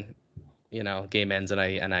 and then, game ends, and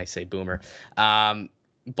I say boomer.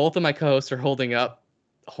 Both of my co-hosts are holding up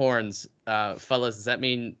horns. Fellas, does that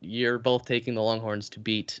mean you're both taking the Longhorns to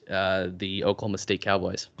beat the Oklahoma State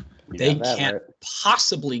Cowboys? They can't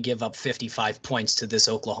possibly give up 55 points to this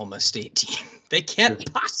Oklahoma State team. They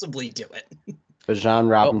can't possibly do it. Bijan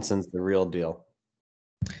Robinson's the real deal.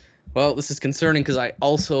 Well, this is concerning because I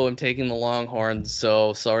also am taking the Longhorns,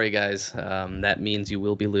 so sorry, guys. That means you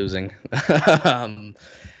will be losing.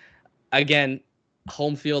 Again,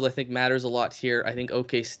 home field I think matters a lot here. I think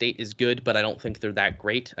OK State is good, but I don't think they're that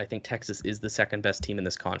great. I think Texas is the second best team in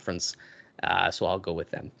this conference, so I'll go with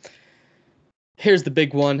them. Here's the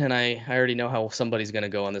big one, and I already know how somebody's going to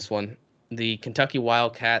go on this one. The Kentucky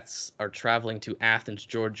Wildcats are traveling to Athens,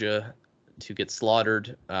 Georgia, to get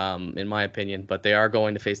slaughtered, in my opinion, but they are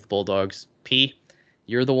going to face the Bulldogs. P,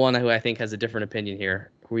 you're the one who I think has a different opinion here.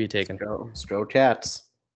 Who are you taking? Stro Cats.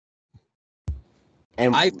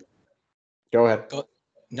 And go ahead.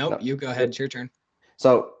 No, you go ahead. It's your turn.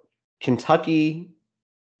 So Kentucky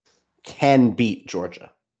can beat Georgia.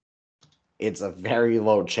 It's a very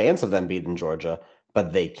low chance of them beating Georgia,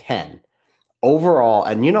 but they can. Overall,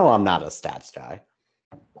 and you know I'm not a stats guy,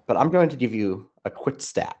 but I'm going to give you a quick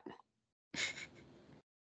stat.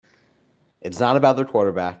 It's not about their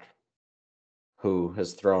quarterback, who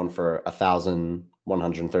has thrown for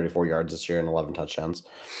 1,134 yards this year and 11 touchdowns.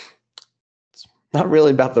 It's not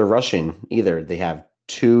really about their rushing either. They have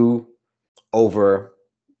two over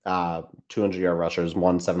 200-yard rushers,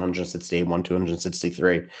 one 768, one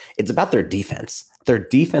 263. It's about their defense. Their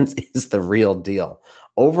defense is the real deal.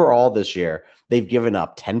 Overall this year, they've given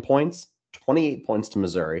up 10 points, 28 points to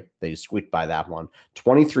Missouri. They squeaked by that one.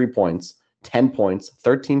 23 points, 10 points,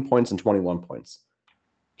 13 points, and 21 points.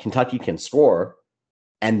 Kentucky can score,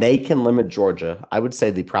 and they can limit Georgia. I would say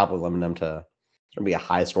they probably limit them to, it's going to be a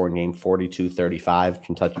high-scoring game, 42-35.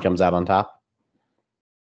 Kentucky comes out on top.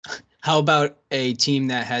 How about a team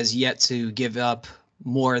that has yet to give up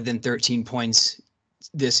more than 13 points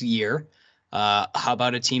this year? How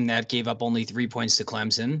about a team that gave up only 3 points to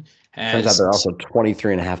Clemson? Turns out they're also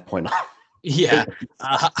 23.5 point off. Yeah.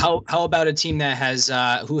 How about a team that has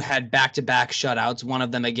who had back-to-back shutouts, one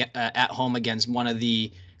of them at home against one of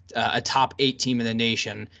the a top 8 team in the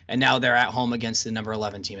nation, and now they're at home against the number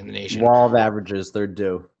 11 team in the nation. Law of averages, they're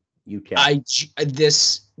due. UK.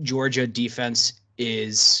 This Georgia defense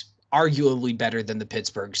is arguably better than the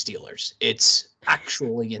Pittsburgh Steelers. It's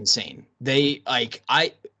actually insane.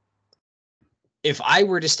 If I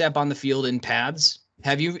were to step on the field in pads,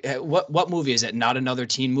 what movie is it? Not Another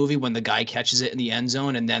Teen Movie, when the guy catches it in the end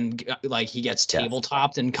zone and then he gets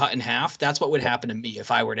tabletopped and cut in half? That's what would happen to me if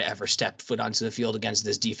I were to ever step foot onto the field against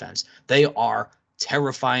this defense. They are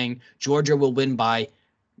terrifying. Georgia will win by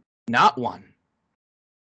not 1,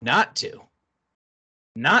 not 2,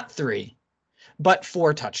 not 3, but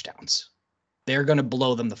 4 touchdowns. They're going to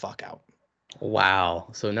blow them the fuck out. Wow.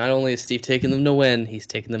 So not only is Steve taking them to win, he's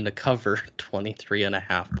taking them to cover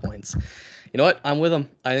 23.5 points. You know what? I'm with him.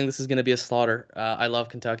 I think this is going to be a slaughter. I love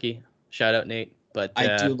Kentucky. Shout out, Nate. But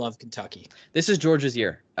I do love Kentucky. This is Georgia's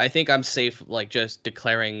year. I think I'm safe, just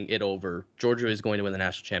declaring it over. Georgia is going to win the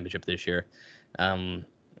national championship this year,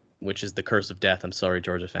 which is the curse of death. I'm sorry,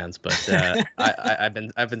 Georgia fans, but I've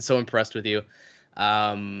been so impressed with you.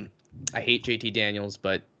 I hate JT Daniels,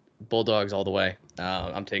 but Bulldogs all the way.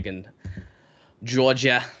 I'm taking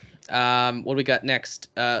Georgia. What do we got next?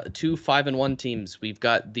 2 5-1 teams. We've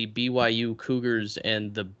got the BYU Cougars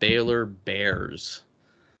and the Baylor Bears.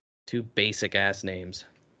 2 basic ass names.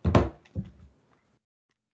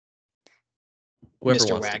 Whoever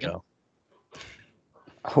Mr. wants Wagon. to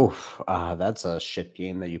go. That's a shit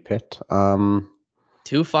game that you picked. 2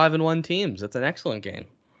 5-1 teams. That's an excellent game.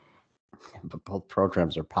 But both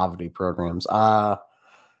programs are poverty programs. BYU.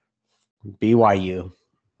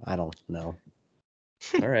 I don't know.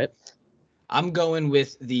 All right. I'm going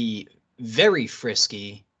with the very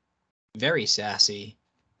frisky, very sassy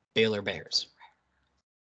Baylor Bears.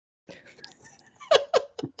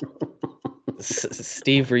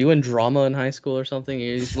 Steve, were you in drama in high school or something?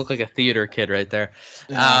 You just look like a theater kid right there.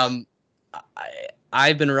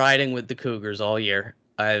 I've been riding with the Cougars all year.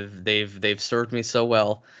 They've served me so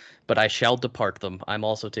well, but I shall depart them. I'm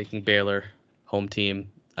also taking Baylor, home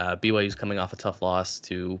team. BYU's coming off a tough loss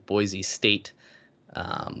to Boise State.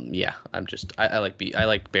 I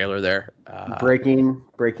like Baylor there.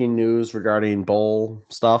 Breaking news regarding bowl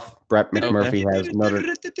stuff. Brett McMurphy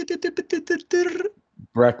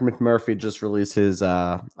Brett McMurphy just released his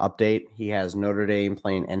update. He has Notre Dame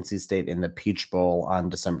playing NC State in the Peach Bowl on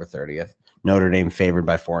December 30th. Notre Dame favored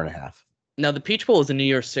by 4.5. Now the Peach Bowl is a New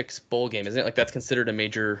Year's 6 bowl game, isn't it? That's considered a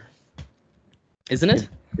major, isn't it?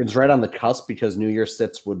 It's right on the cusp because New Year's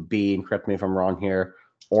 6 would be, and correct me if I'm wrong here,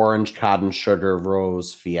 Orange, Cotton, Sugar,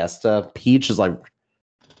 Rose, Fiesta. Peach is like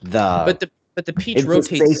the. But the Peach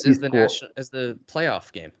rotates as the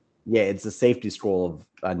playoff game. Yeah, it's the safety school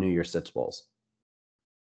of New Year's 6 bowls.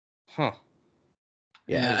 Huh.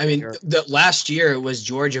 Yeah, I mean, the last year it was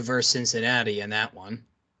Georgia versus Cincinnati in that one.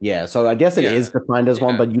 Yeah, so I guess it is defined as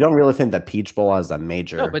one, but you don't really think that Peach Bowl has a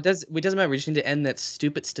major. No, but it doesn't matter. We just need to end that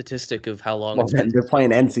stupid statistic of how long it's been. They're playing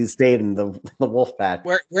NC State and the Wolfpack.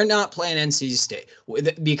 We're not playing NC State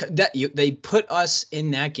because they put us in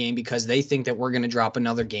that game because they think that we're going to drop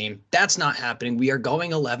another game. That's not happening. We are going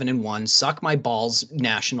 11-1. Suck my balls,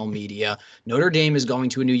 national media. Notre Dame is going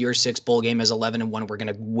to a New Year's 6 bowl game as 11-1. We're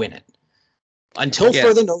going to win it. Until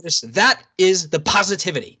further notice, that is the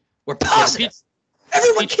positivity. We're positive.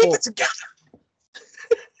 Everyone keep it together.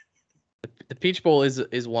 The Peach Bowl is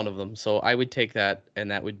one of them, so I would take that, and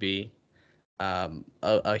that would be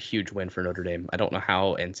a huge win for Notre Dame. I don't know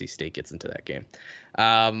how NC State gets into that game.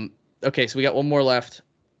 Okay, so we got one more left.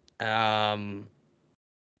 It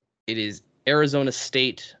is Arizona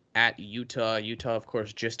State at Utah. Utah, of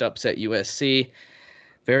course, just upset USC.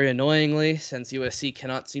 Very annoyingly, since USC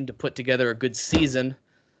cannot seem to put together a good season.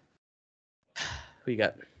 Who you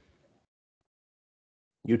got?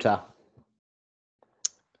 Utah.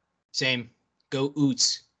 Same. Go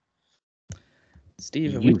Utes.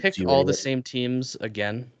 Steve, have we Utes, picked you all the idiot. same teams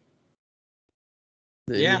again?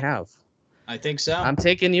 Yeah. We have. I think so. I'm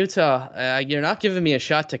taking Utah. You're not giving me a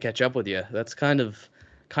shot to catch up with you. That's kind of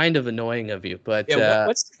annoying of you. But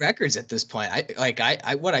what's the records at this point? I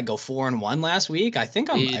go 4-1 last week. I think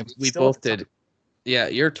I'm we still both at the top. did. Yeah,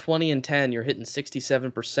 you're 20-10. You're hitting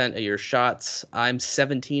 67% of your shots. I'm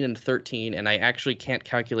 17-13, and I actually can't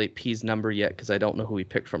calculate P's number yet because I don't know who we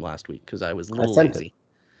picked from last week because I was a little sent lazy.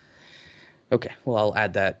 Okay, well, I'll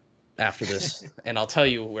add that after this, and I'll tell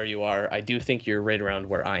you where you are. I do think you're right around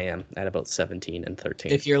where I am at about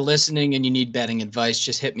 17-13. If you're listening and you need betting advice,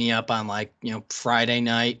 just hit me up on Friday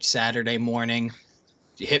night, Saturday morning.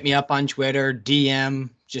 You hit me up on Twitter, DM,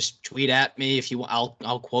 just tweet at me if you want.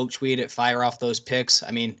 I'll quote tweet it, fire off those picks.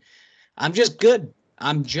 I mean, I'm just good.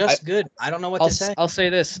 Good. I don't know what to say. I'll say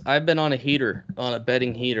this. I've been on a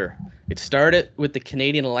betting heater. It started with the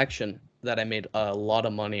Canadian election that I made a lot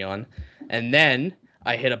of money on. And then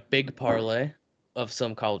I hit a big parlay of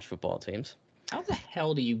some college football teams. How the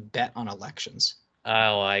hell do you bet on elections?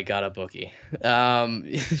 Oh, I got a bookie.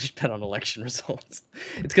 Just bet on election results.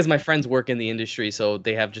 It's because my friends work in the industry, so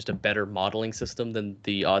they have just a better modeling system than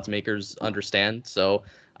the odds makers understand. So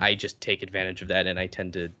I just take advantage of that, and I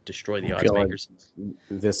tend to destroy the odds makers.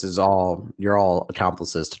 This is you're all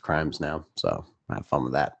accomplices to crimes now, so have fun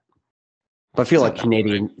with that. But I feel like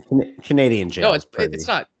Canadian jail. No, it's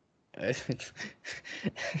not.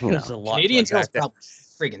 There's a lot. Canadian jail's probably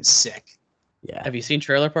friggin' sick. Yeah. Have you seen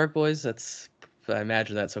Trailer Park Boys? I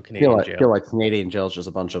imagine that's so Canadian jail. I feel like Canadian jail is just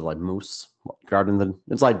a bunch of moose guarding the.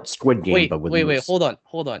 It's like Squid Game, but with moose. Wait,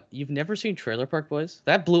 hold on. You've never seen Trailer Park Boys?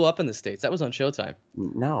 That blew up in the States. That was on Showtime.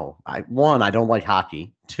 No, I don't like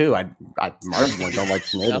hockey. Two, I marginally don't like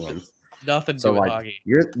Canadians. Nothing to do with hockey.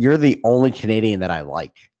 You're the only Canadian that I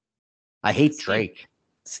like. I hate Drake.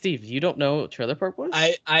 Steve, you don't know Trailer Park Boys?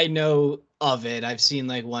 I know of it. I've seen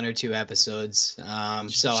 1 or 2 episodes.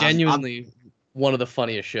 So genuinely one of the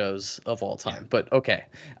funniest shows of all time. Yeah. But okay.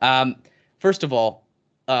 First of all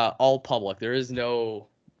public. There is no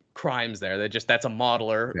crimes there. That's a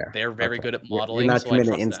modeler. Yeah. They're very good at modeling. You're not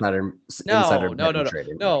committing insider.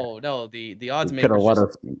 No. The odds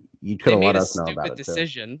makers. You could have let us know about it.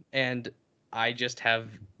 Decision, and I just have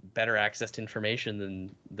better access to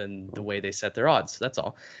information than the way they set their odds. That's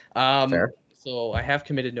all. Fair. So I have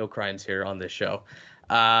committed no crimes here on this show.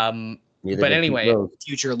 But anyway,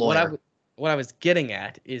 future lawyer. What I was getting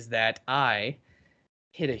at is that I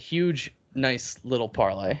hit a huge, nice little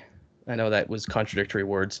parlay. I know that was contradictory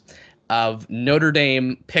words of Notre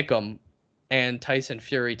Dame Pick'em and Tyson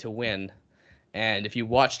Fury to win. And if you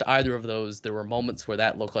watched either of those, there were moments where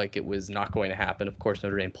that looked like it was not going to happen. Of course,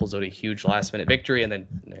 Notre Dame pulls out a huge last-minute victory, and then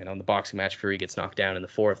in the boxing match, Fury gets knocked down in the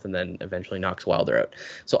 4th, and then eventually knocks Wilder out.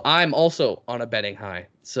 So I'm also on a betting high.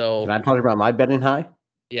 So can I talk about my betting high?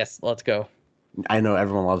 Yes, let's go. I know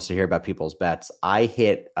everyone loves to hear about people's bets. I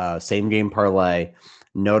hit same-game parlay,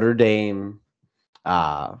 Notre Dame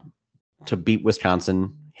to beat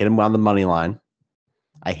Wisconsin, hit them on the money line.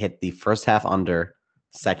 I hit the first half under,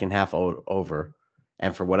 second half over,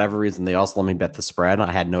 and for whatever reason they also let me bet the spread.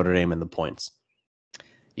 I had Notre Dame in the points.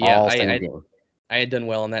 Yeah, I had done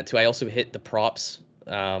well on that too. I also hit the props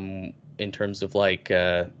in terms of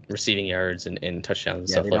receiving yards and touchdowns and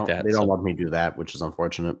stuff like that. They don't let me do that, which is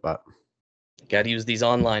unfortunate, but got to use these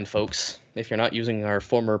online, folks, if you're not using our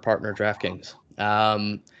former partner DraftKings.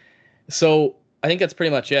 So I think that's pretty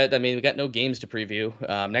much it. I mean, we got no games to preview.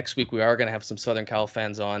 Next week, we are going to have some Southern Cal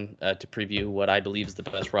fans on to preview what I believe is the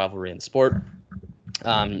best rivalry in the sport.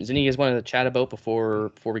 Is any of you guys wanted to chat about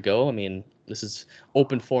before we go? I mean, this is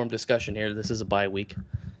open forum discussion here. This is a bye week.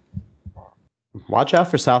 Watch out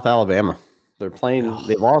for South Alabama. They're playing.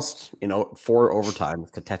 They lost, 4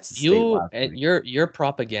 overtimes to Texas State last week. Your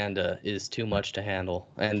propaganda is too much to handle,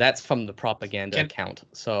 and that's from the propaganda account.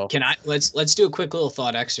 So let's do a quick little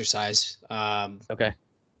thought exercise. Okay.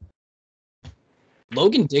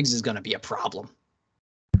 Logan Diggs is going to be a problem.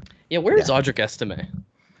 Yeah, where is Audric Estime?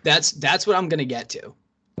 That's what I'm going to get to. Okay.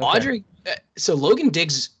 Audric. So Logan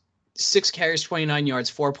Diggs, 6 carries, 29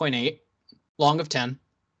 yards, 4.8, long of 10.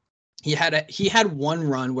 He had one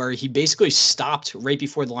run where he basically stopped right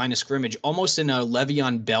before the line of scrimmage, almost in a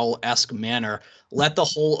Le'Veon Bell-esque manner, let the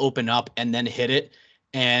hole open up and then hit it,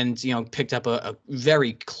 and picked up a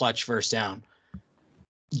very clutch first down.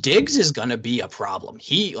 Diggs is gonna be a problem.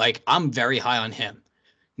 I'm very high on him.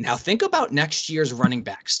 Now think about next year's running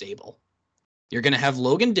back stable. You're going to have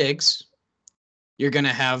Logan Diggs. You're going to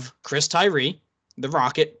have Chris Tyree, the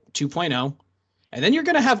Rocket 2.0. And then you're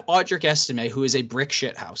going to have Audric Estime, who is a brick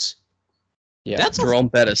shithouse. Yeah, That's Jerome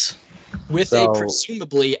Bettis. With a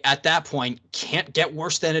presumably, at that point, can't get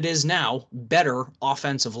worse than it is now, better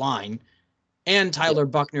offensive line. And Tyler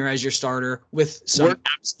Buckner as your starter with some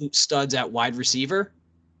absolute studs at wide receiver.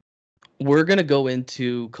 We're going to go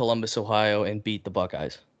into Columbus, Ohio, and beat the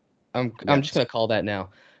Buckeyes. I'm just going to call that now.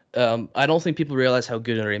 I don't think people realize how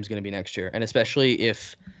good Notre Dame's going to be next year, and especially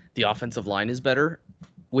if the offensive line is better.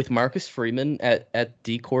 With Marcus Freeman at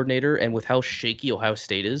D coordinator and with how shaky Ohio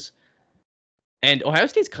State is. And Ohio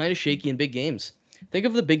State's kind of shaky in big games. Think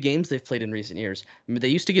of the big games they've played in recent years. I mean, they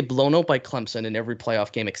used to get blown out by Clemson in every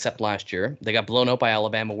playoff game except last year. They got blown out by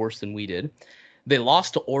Alabama worse than we did. They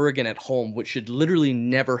lost to Oregon at home, which should literally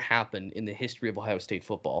never happen in the history of Ohio State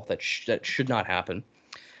football. That should not happen.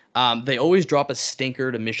 They always drop a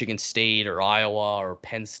stinker to Michigan State or Iowa or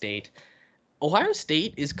Penn State. Ohio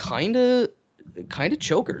State is kind of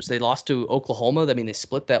chokers. They lost to Oklahoma. I mean, they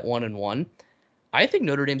split that 1-1. I think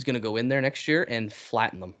Notre Dame's going to go in there next year and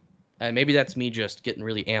flatten them. Maybe that's me just getting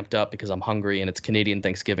really amped up because I'm hungry and it's Canadian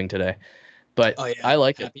Thanksgiving today. But I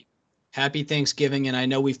like it. Happy Thanksgiving. And I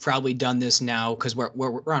know we've probably done this now because we're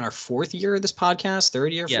on our fourth year of this podcast,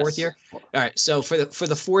 third year, fourth year. All right. So for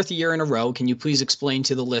the fourth year in a row, can you please explain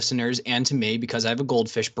to the listeners and to me, because I have a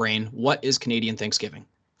goldfish brain, what is Canadian Thanksgiving?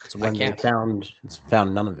 It's when they found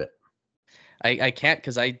none of it. I can't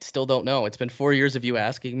because I still don't know. It's been 4 years of you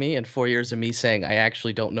asking me and 4 years of me saying I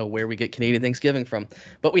actually don't know where we get Canadian Thanksgiving from.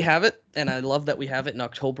 But we have it, and I love that we have it in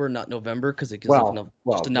October, not November, because it gives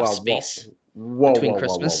us enough space between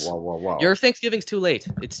Christmas. Your Thanksgiving's too late.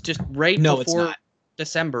 It's just before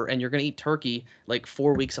December, and you're going to eat turkey like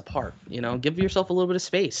 4 weeks apart. You know, give yourself a little bit of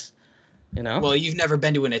space. You know. Well, you've never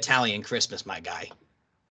been to an Italian Christmas, my guy.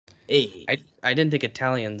 Hey. I didn't think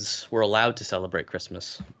Italians were allowed to celebrate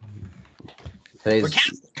Christmas. We're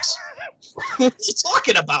Catholics. What are you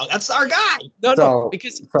talking about? That's our guy. No,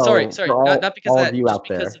 because sorry, not because all that. Of you out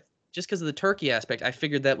there. Just because of the turkey aspect, I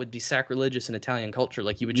figured that would be sacrilegious in Italian culture.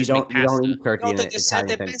 Like you would you just make pasta. You don't eat turkey in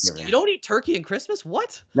Italian Thanksgiving. You don't eat turkey in Christmas?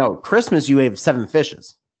 What? No, Christmas you ate 7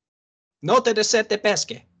 fishes. Notte de sette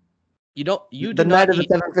pesche. You do the not night of the eat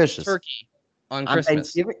 7 fishes. Turkey on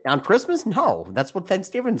Christmas. On Christmas? No, that's what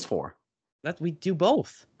Thanksgiving's for. That we do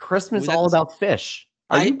both. Christmas all about fish.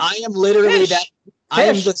 I am literally that. I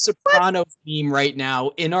am the soprano theme right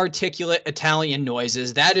now. Inarticulate Italian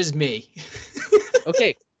noises. That is me.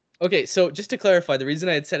 Okay. So just to clarify, the reason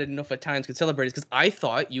I had said I didn't know if Italians could celebrate is because I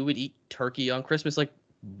thought you would eat turkey on Christmas, like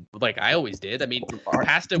I always did. I mean,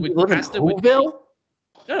 pasta would.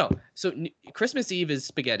 No. So Christmas Eve is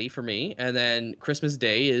spaghetti for me, and then Christmas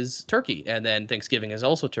Day is turkey, and then Thanksgiving is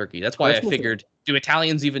also turkey. That's why I figured, do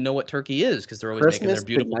Italians even know what turkey is? Because they're always making their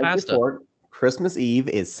beautiful pasta. Christmas Eve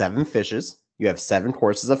is 7 fishes. You have 7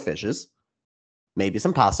 courses of fishes. Maybe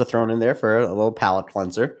some pasta thrown in there for a little palate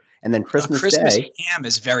cleanser. And then Christmas Day. Ham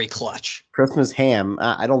is very clutch. Christmas ham.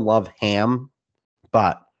 I don't love ham,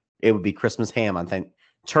 but it would be Christmas ham on Thanksgiving.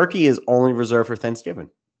 Turkey is only reserved for Thanksgiving.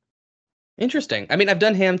 Interesting. I mean, I've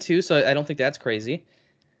done ham too, so I don't think that's crazy.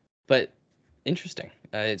 But interesting.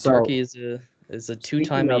 Turkey is a 2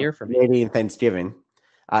 time a year for me. Canadian Thanksgiving.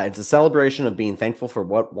 It's a celebration of being thankful for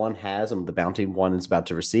what one has and the bounty one is about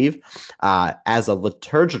to receive. As a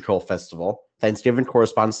liturgical festival, Thanksgiving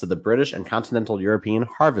corresponds to the British and continental European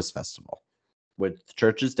Harvest Festival, with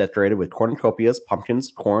churches decorated with cornucopias, pumpkins,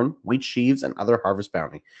 corn, wheat sheaves, and other harvest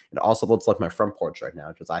bounty. It also looks like my front porch right now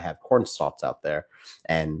because I have corn stalks out there,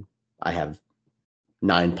 and I have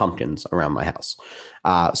 9 pumpkins around my house.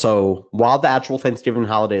 So while the actual Thanksgiving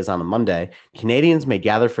holiday is on a Monday, Canadians may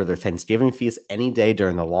gather for their Thanksgiving feast any day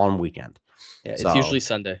during the long weekend. Yeah, it's usually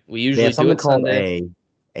Sunday. We usually do it Sunday.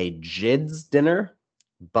 A Jids dinner,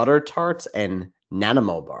 butter tarts, and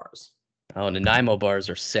Nanaimo bars. Oh, Nanaimo bars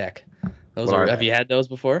are sick. Have you had those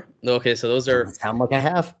before? Okay, so those are. Sound like I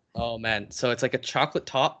have. Oh man, so it's like a chocolate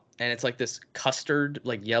top, and it's like this custard,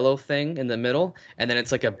 like yellow thing in the middle, and then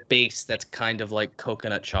it's like a base that's kind of like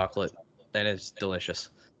coconut chocolate, and it's delicious,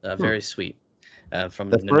 very sweet, from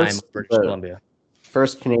Nanaimo, British Columbia.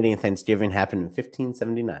 First Canadian Thanksgiving happened in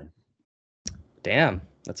 1579. Damn,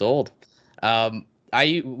 that's old.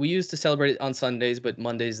 We used to celebrate it on Sundays, but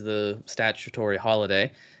Monday's the statutory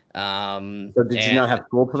holiday. So did you not have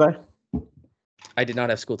school today? I did not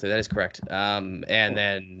have school today. That is correct. And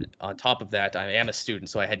then on top of that, I am a student,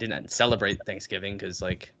 so I didn't celebrate Thanksgiving because,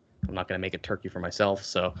 like, I'm not going to make a turkey for myself.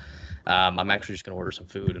 So I'm actually just going to order some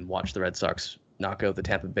food and watch the Red Sox knock out the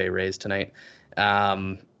Tampa Bay Rays tonight.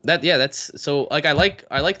 That's so like I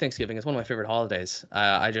like Thanksgiving. It's one of my favorite holidays.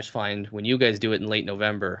 I just find when you guys do it in late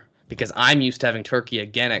November, because I'm used to having turkey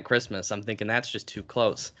again at Christmas, I'm thinking that's just too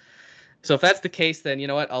close. So if that's the case, then you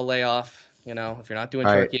know what? I'll lay off. You know, if you're not doing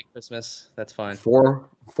All right. turkey at Christmas, that's fine. Four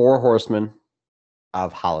horsemen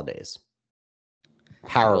of holidays.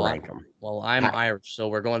 Power Well, rank them. Well, I'm Irish, so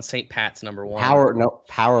we're going St. Pat's number one.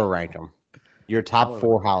 Power rank them. Your top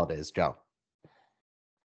four holidays. Go.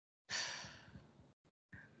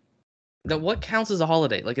 Now, what counts as a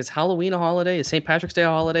holiday? Like, is Halloween a holiday? Is St. Patrick's Day a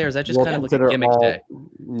holiday, or is that just kind of like a gimmick day?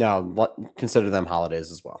 No, consider them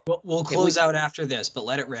holidays as well. We'll close out after this, but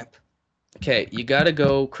let it rip. Okay, you got to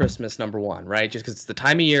go Christmas number one, right? Just because it's the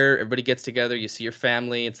time of year, everybody gets together, you see your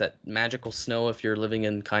family. It's that magical snow if you're living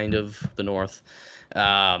in kind of the north.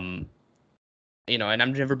 You know, and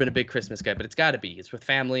I've never been a big Christmas guy, but it's got to be. It's with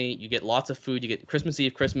family. You get lots of food. You get Christmas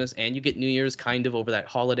Eve, Christmas, and you get New Year's kind of over that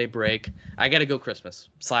holiday break. I got to go Christmas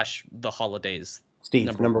 / the holidays.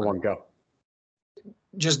 Steve, number one, go.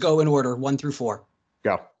 Just go in order, 1 through 4.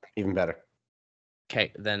 Go. Even better.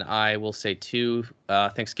 Okay, then I will say 2,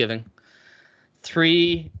 Thanksgiving.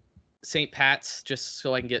 3, St. Pat's, just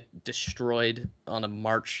so I can get destroyed on a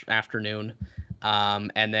March afternoon.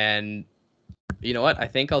 And then, you know what? I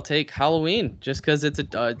think I'll take Halloween just because it's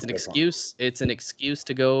an excuse. It's an excuse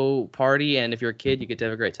to go party, and if you're a kid, you get to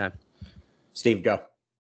have a great time. Steve, go.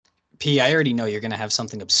 P, I already know you're going to have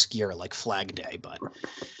something obscure like Flag Day, but...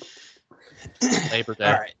 Labor Day.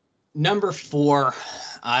 All right. Number 4,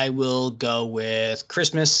 I will go with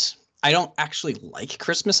Christmas. I don't actually like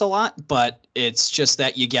Christmas a lot, but it's just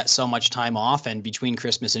that you get so much time off, and between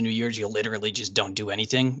Christmas and New Year's, you literally just don't do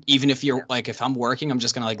anything. Even if you're like, if I'm working, I'm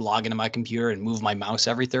just going to like log into my computer and move my mouse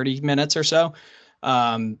every 30 minutes or so,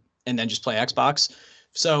 and then just play Xbox.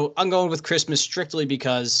 So I'm going with Christmas strictly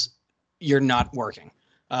because you're not working.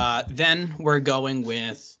 Then we're going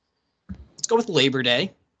with, let's go with Labor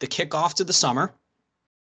Day, the kickoff to the summer.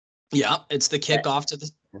 Yeah, it's the kickoff to the...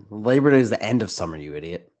 Labor Day is the end of summer, you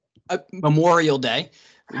idiot. Memorial Day.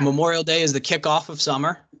 Memorial Day is the kickoff of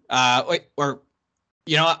summer. I'm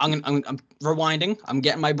rewinding. I'm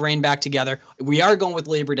getting my brain back together. We are going with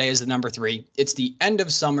Labor Day as the number 3. It's the end of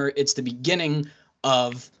summer. It's the beginning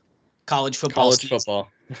of college football.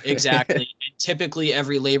 Exactly. And typically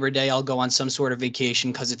every Labor Day I'll go on some sort of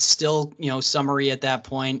vacation because it's still, summery at that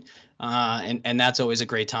point. And that's always a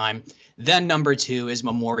great time. Then number 2 is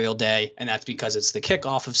Memorial Day, and that's because it's the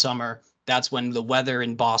kickoff of summer. That's when the weather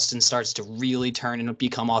in Boston starts to really turn and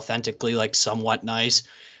become authentically like somewhat nice.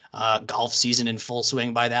 Golf season in full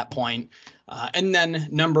swing by that point. And then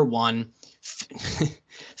number 1,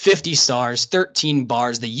 50 stars, 13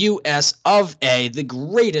 bars, the US of A, the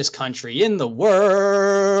greatest country in the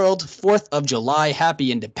world. 4th of July,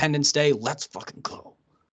 happy Independence Day. Let's fucking go.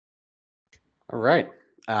 All right.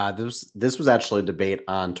 This was actually a debate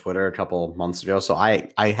on Twitter a couple months ago. So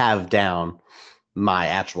I have down my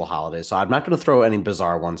actual holidays. So I'm not going to throw any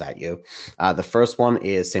bizarre ones at you. The first one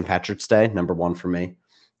is St. Patrick's Day, number 1 for me,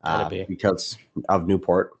 because of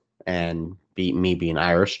Newport and me being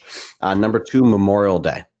Irish. Number 2, Memorial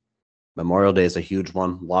Day. Memorial Day is a huge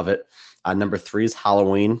one. Love it. Number 3 is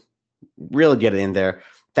Halloween. Really get it in there.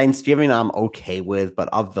 Thanksgiving I'm okay with, but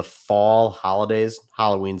of the fall holidays,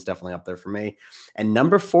 Halloween's definitely up there for me. And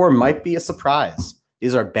number 4 might be a surprise.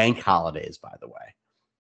 These are bank holidays, by the way.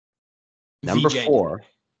 Number VJ. 4.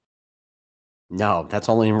 No, that's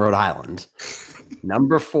only in Rhode Island.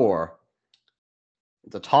 Number 4.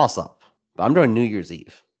 It's a toss-up, but I'm doing New Year's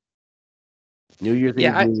Eve. New Year's Eve.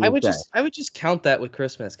 Yeah, I would just count that with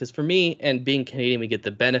Christmas, because for me and being Canadian, we get the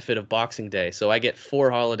benefit of Boxing Day, so I get 4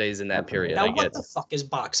 holidays in that period. Now, what the fuck is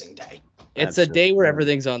Boxing Day? It's a day where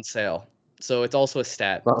everything's on sale, so it's also a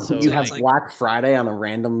stat. So you have Black Friday on a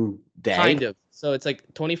random day. Kind of. So it's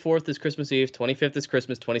like 24th is Christmas Eve, 25th is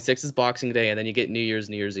Christmas, 26th is Boxing Day, and then you get New Year's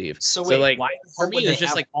Eve. So wait, why for me it's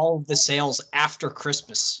just like all of the sales after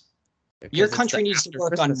Christmas? Your country needs to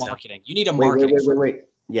work on marketing. You need a marketing. Wait.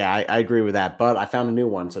 Yeah, I agree with that, but I found a new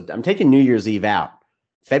one. So I'm taking New Year's Eve out.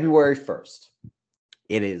 February 1st.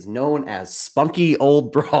 It is known as Spunky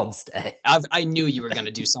Old Broads Day. I knew you were going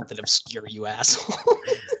to do something obscure, you asshole.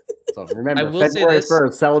 So remember, February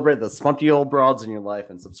 1st, celebrate the spunky old broads in your life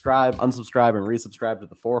and subscribe, unsubscribe, and resubscribe to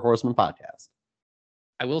the 4 Horsemen podcast.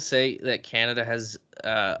 I will say that Canada has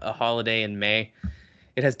a holiday in May.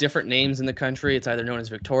 It has different names in the country. It's either known as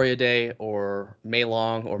Victoria Day or May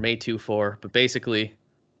Long or May 2-4. But basically,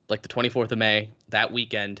 like the 24th of May, that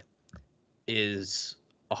weekend is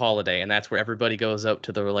a holiday. And that's where everybody goes out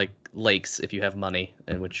to the lakes if you have money,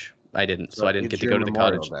 and which I didn't. So I didn't get to go to the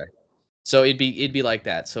cottage. Day. So it'd be like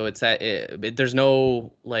that. So it's that there's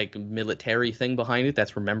no like military thing behind it.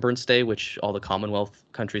 That's Remembrance Day, which all the Commonwealth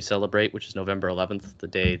countries celebrate, which is November 11th, the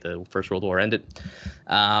day the First World War ended.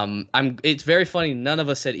 It's very funny. None of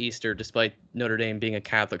us said Easter, despite Notre Dame being a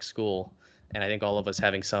Catholic school, and I think all of us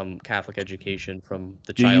having some Catholic education from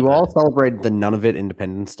the Do childhood. you all celebrate the Nunavut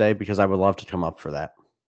Independence Day? Because I would love to come up for that.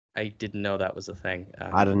 I didn't know that was a thing.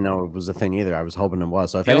 I didn't know it was a thing either. I was hoping it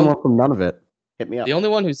was. So if The anyone from Nunavut, hit me up. The only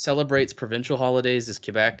one who celebrates provincial holidays is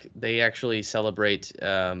Quebec. They actually celebrate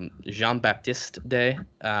Jean Baptiste Day,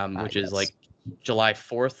 which is yes. like July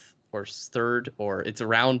 4th or 3rd, or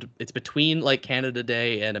it's between like Canada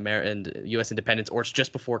Day and U.S. Independence, or it's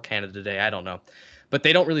just before Canada Day. I don't know. But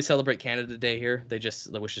they don't really celebrate Canada Day here. Which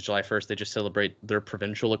is July 1st. They just celebrate their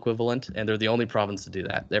provincial equivalent, and they're the only province to do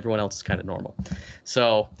that. Everyone else is kind of normal.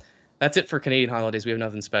 So that's it for Canadian holidays. We have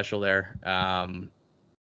nothing special there.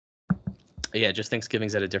 Yeah, just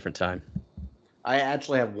Thanksgiving's at a different time. I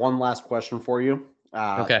actually have one last question for you.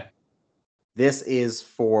 Okay. This is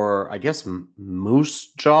for, I guess, Moose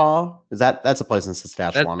Jaw. That's a place in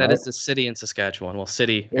Saskatchewan, That right? is the city in Saskatchewan. Well,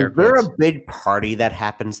 city. Is there a big party that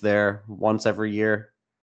happens there once every year?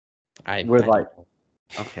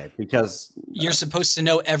 Okay, because You're supposed to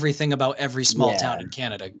know everything about every small Yeah. town in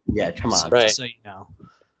Canada. yeah, come on. Right. Just so you know.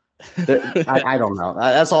 I don't know.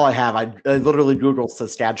 That's all I have. I literally Googled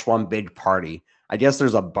Saskatchewan big party. I guess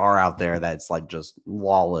there's a bar out there that's like just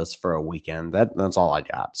lawless for a weekend. That's all I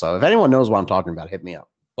got. So if anyone knows what I'm talking about, hit me up.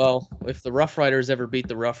 Well, if the Rough Riders ever beat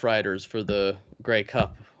the Rough Riders for the Grey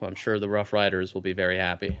Cup, I'm sure the Rough Riders will be very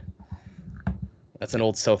happy. That's an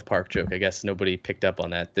old South Park joke. I guess nobody picked up on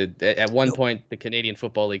that. At one point, the Canadian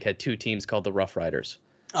Football League had two teams called the Rough Riders.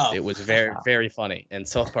 Oh, It was very, very funny, and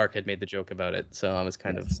South Park had made the joke about it. So I was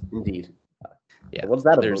kind of Indeed. Yeah, What's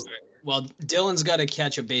that there's- about? well, Dylan's got to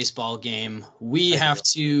catch a baseball game. We have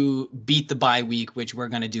to beat the bye week, which we're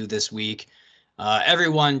going to do this week.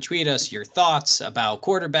 Everyone, tweet us your thoughts about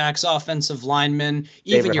quarterbacks, offensive linemen,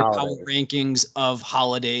 even Favorite your holidays. power rankings of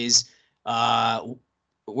holidays.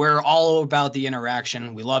 We're all about the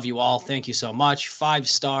interaction. We love you all. Thank you so much. 5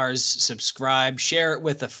 stars, subscribe, share it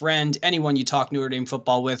with a friend, anyone you talk Notre Dame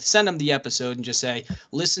football with. Send them the episode and just say,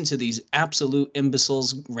 listen to these absolute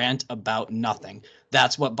imbeciles rant about nothing.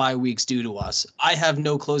 That's what bye weeks do to us. I have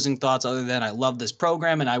no closing thoughts other than I love this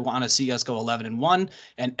program and I want to see us go 11-1,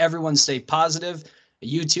 and everyone stay positive.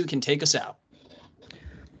 You two can take us out.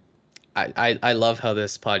 I love how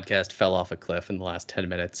this podcast fell off a cliff in the last 10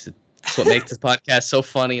 minutes. It's what makes this podcast so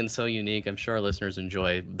funny and so unique. I'm sure our listeners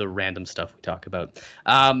enjoy the random stuff we talk about.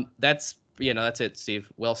 That's it,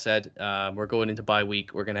 Steve. Well said. We're going into bye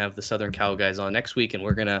week. We're gonna have the Southern Cal guys on next week, and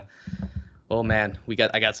we're gonna. Oh man,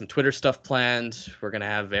 I got some Twitter stuff planned. We're gonna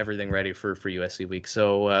have everything ready for USC week.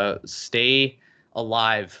 So stay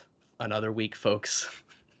alive another week, folks.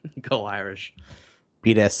 Go Irish.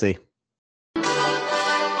 Beat SC.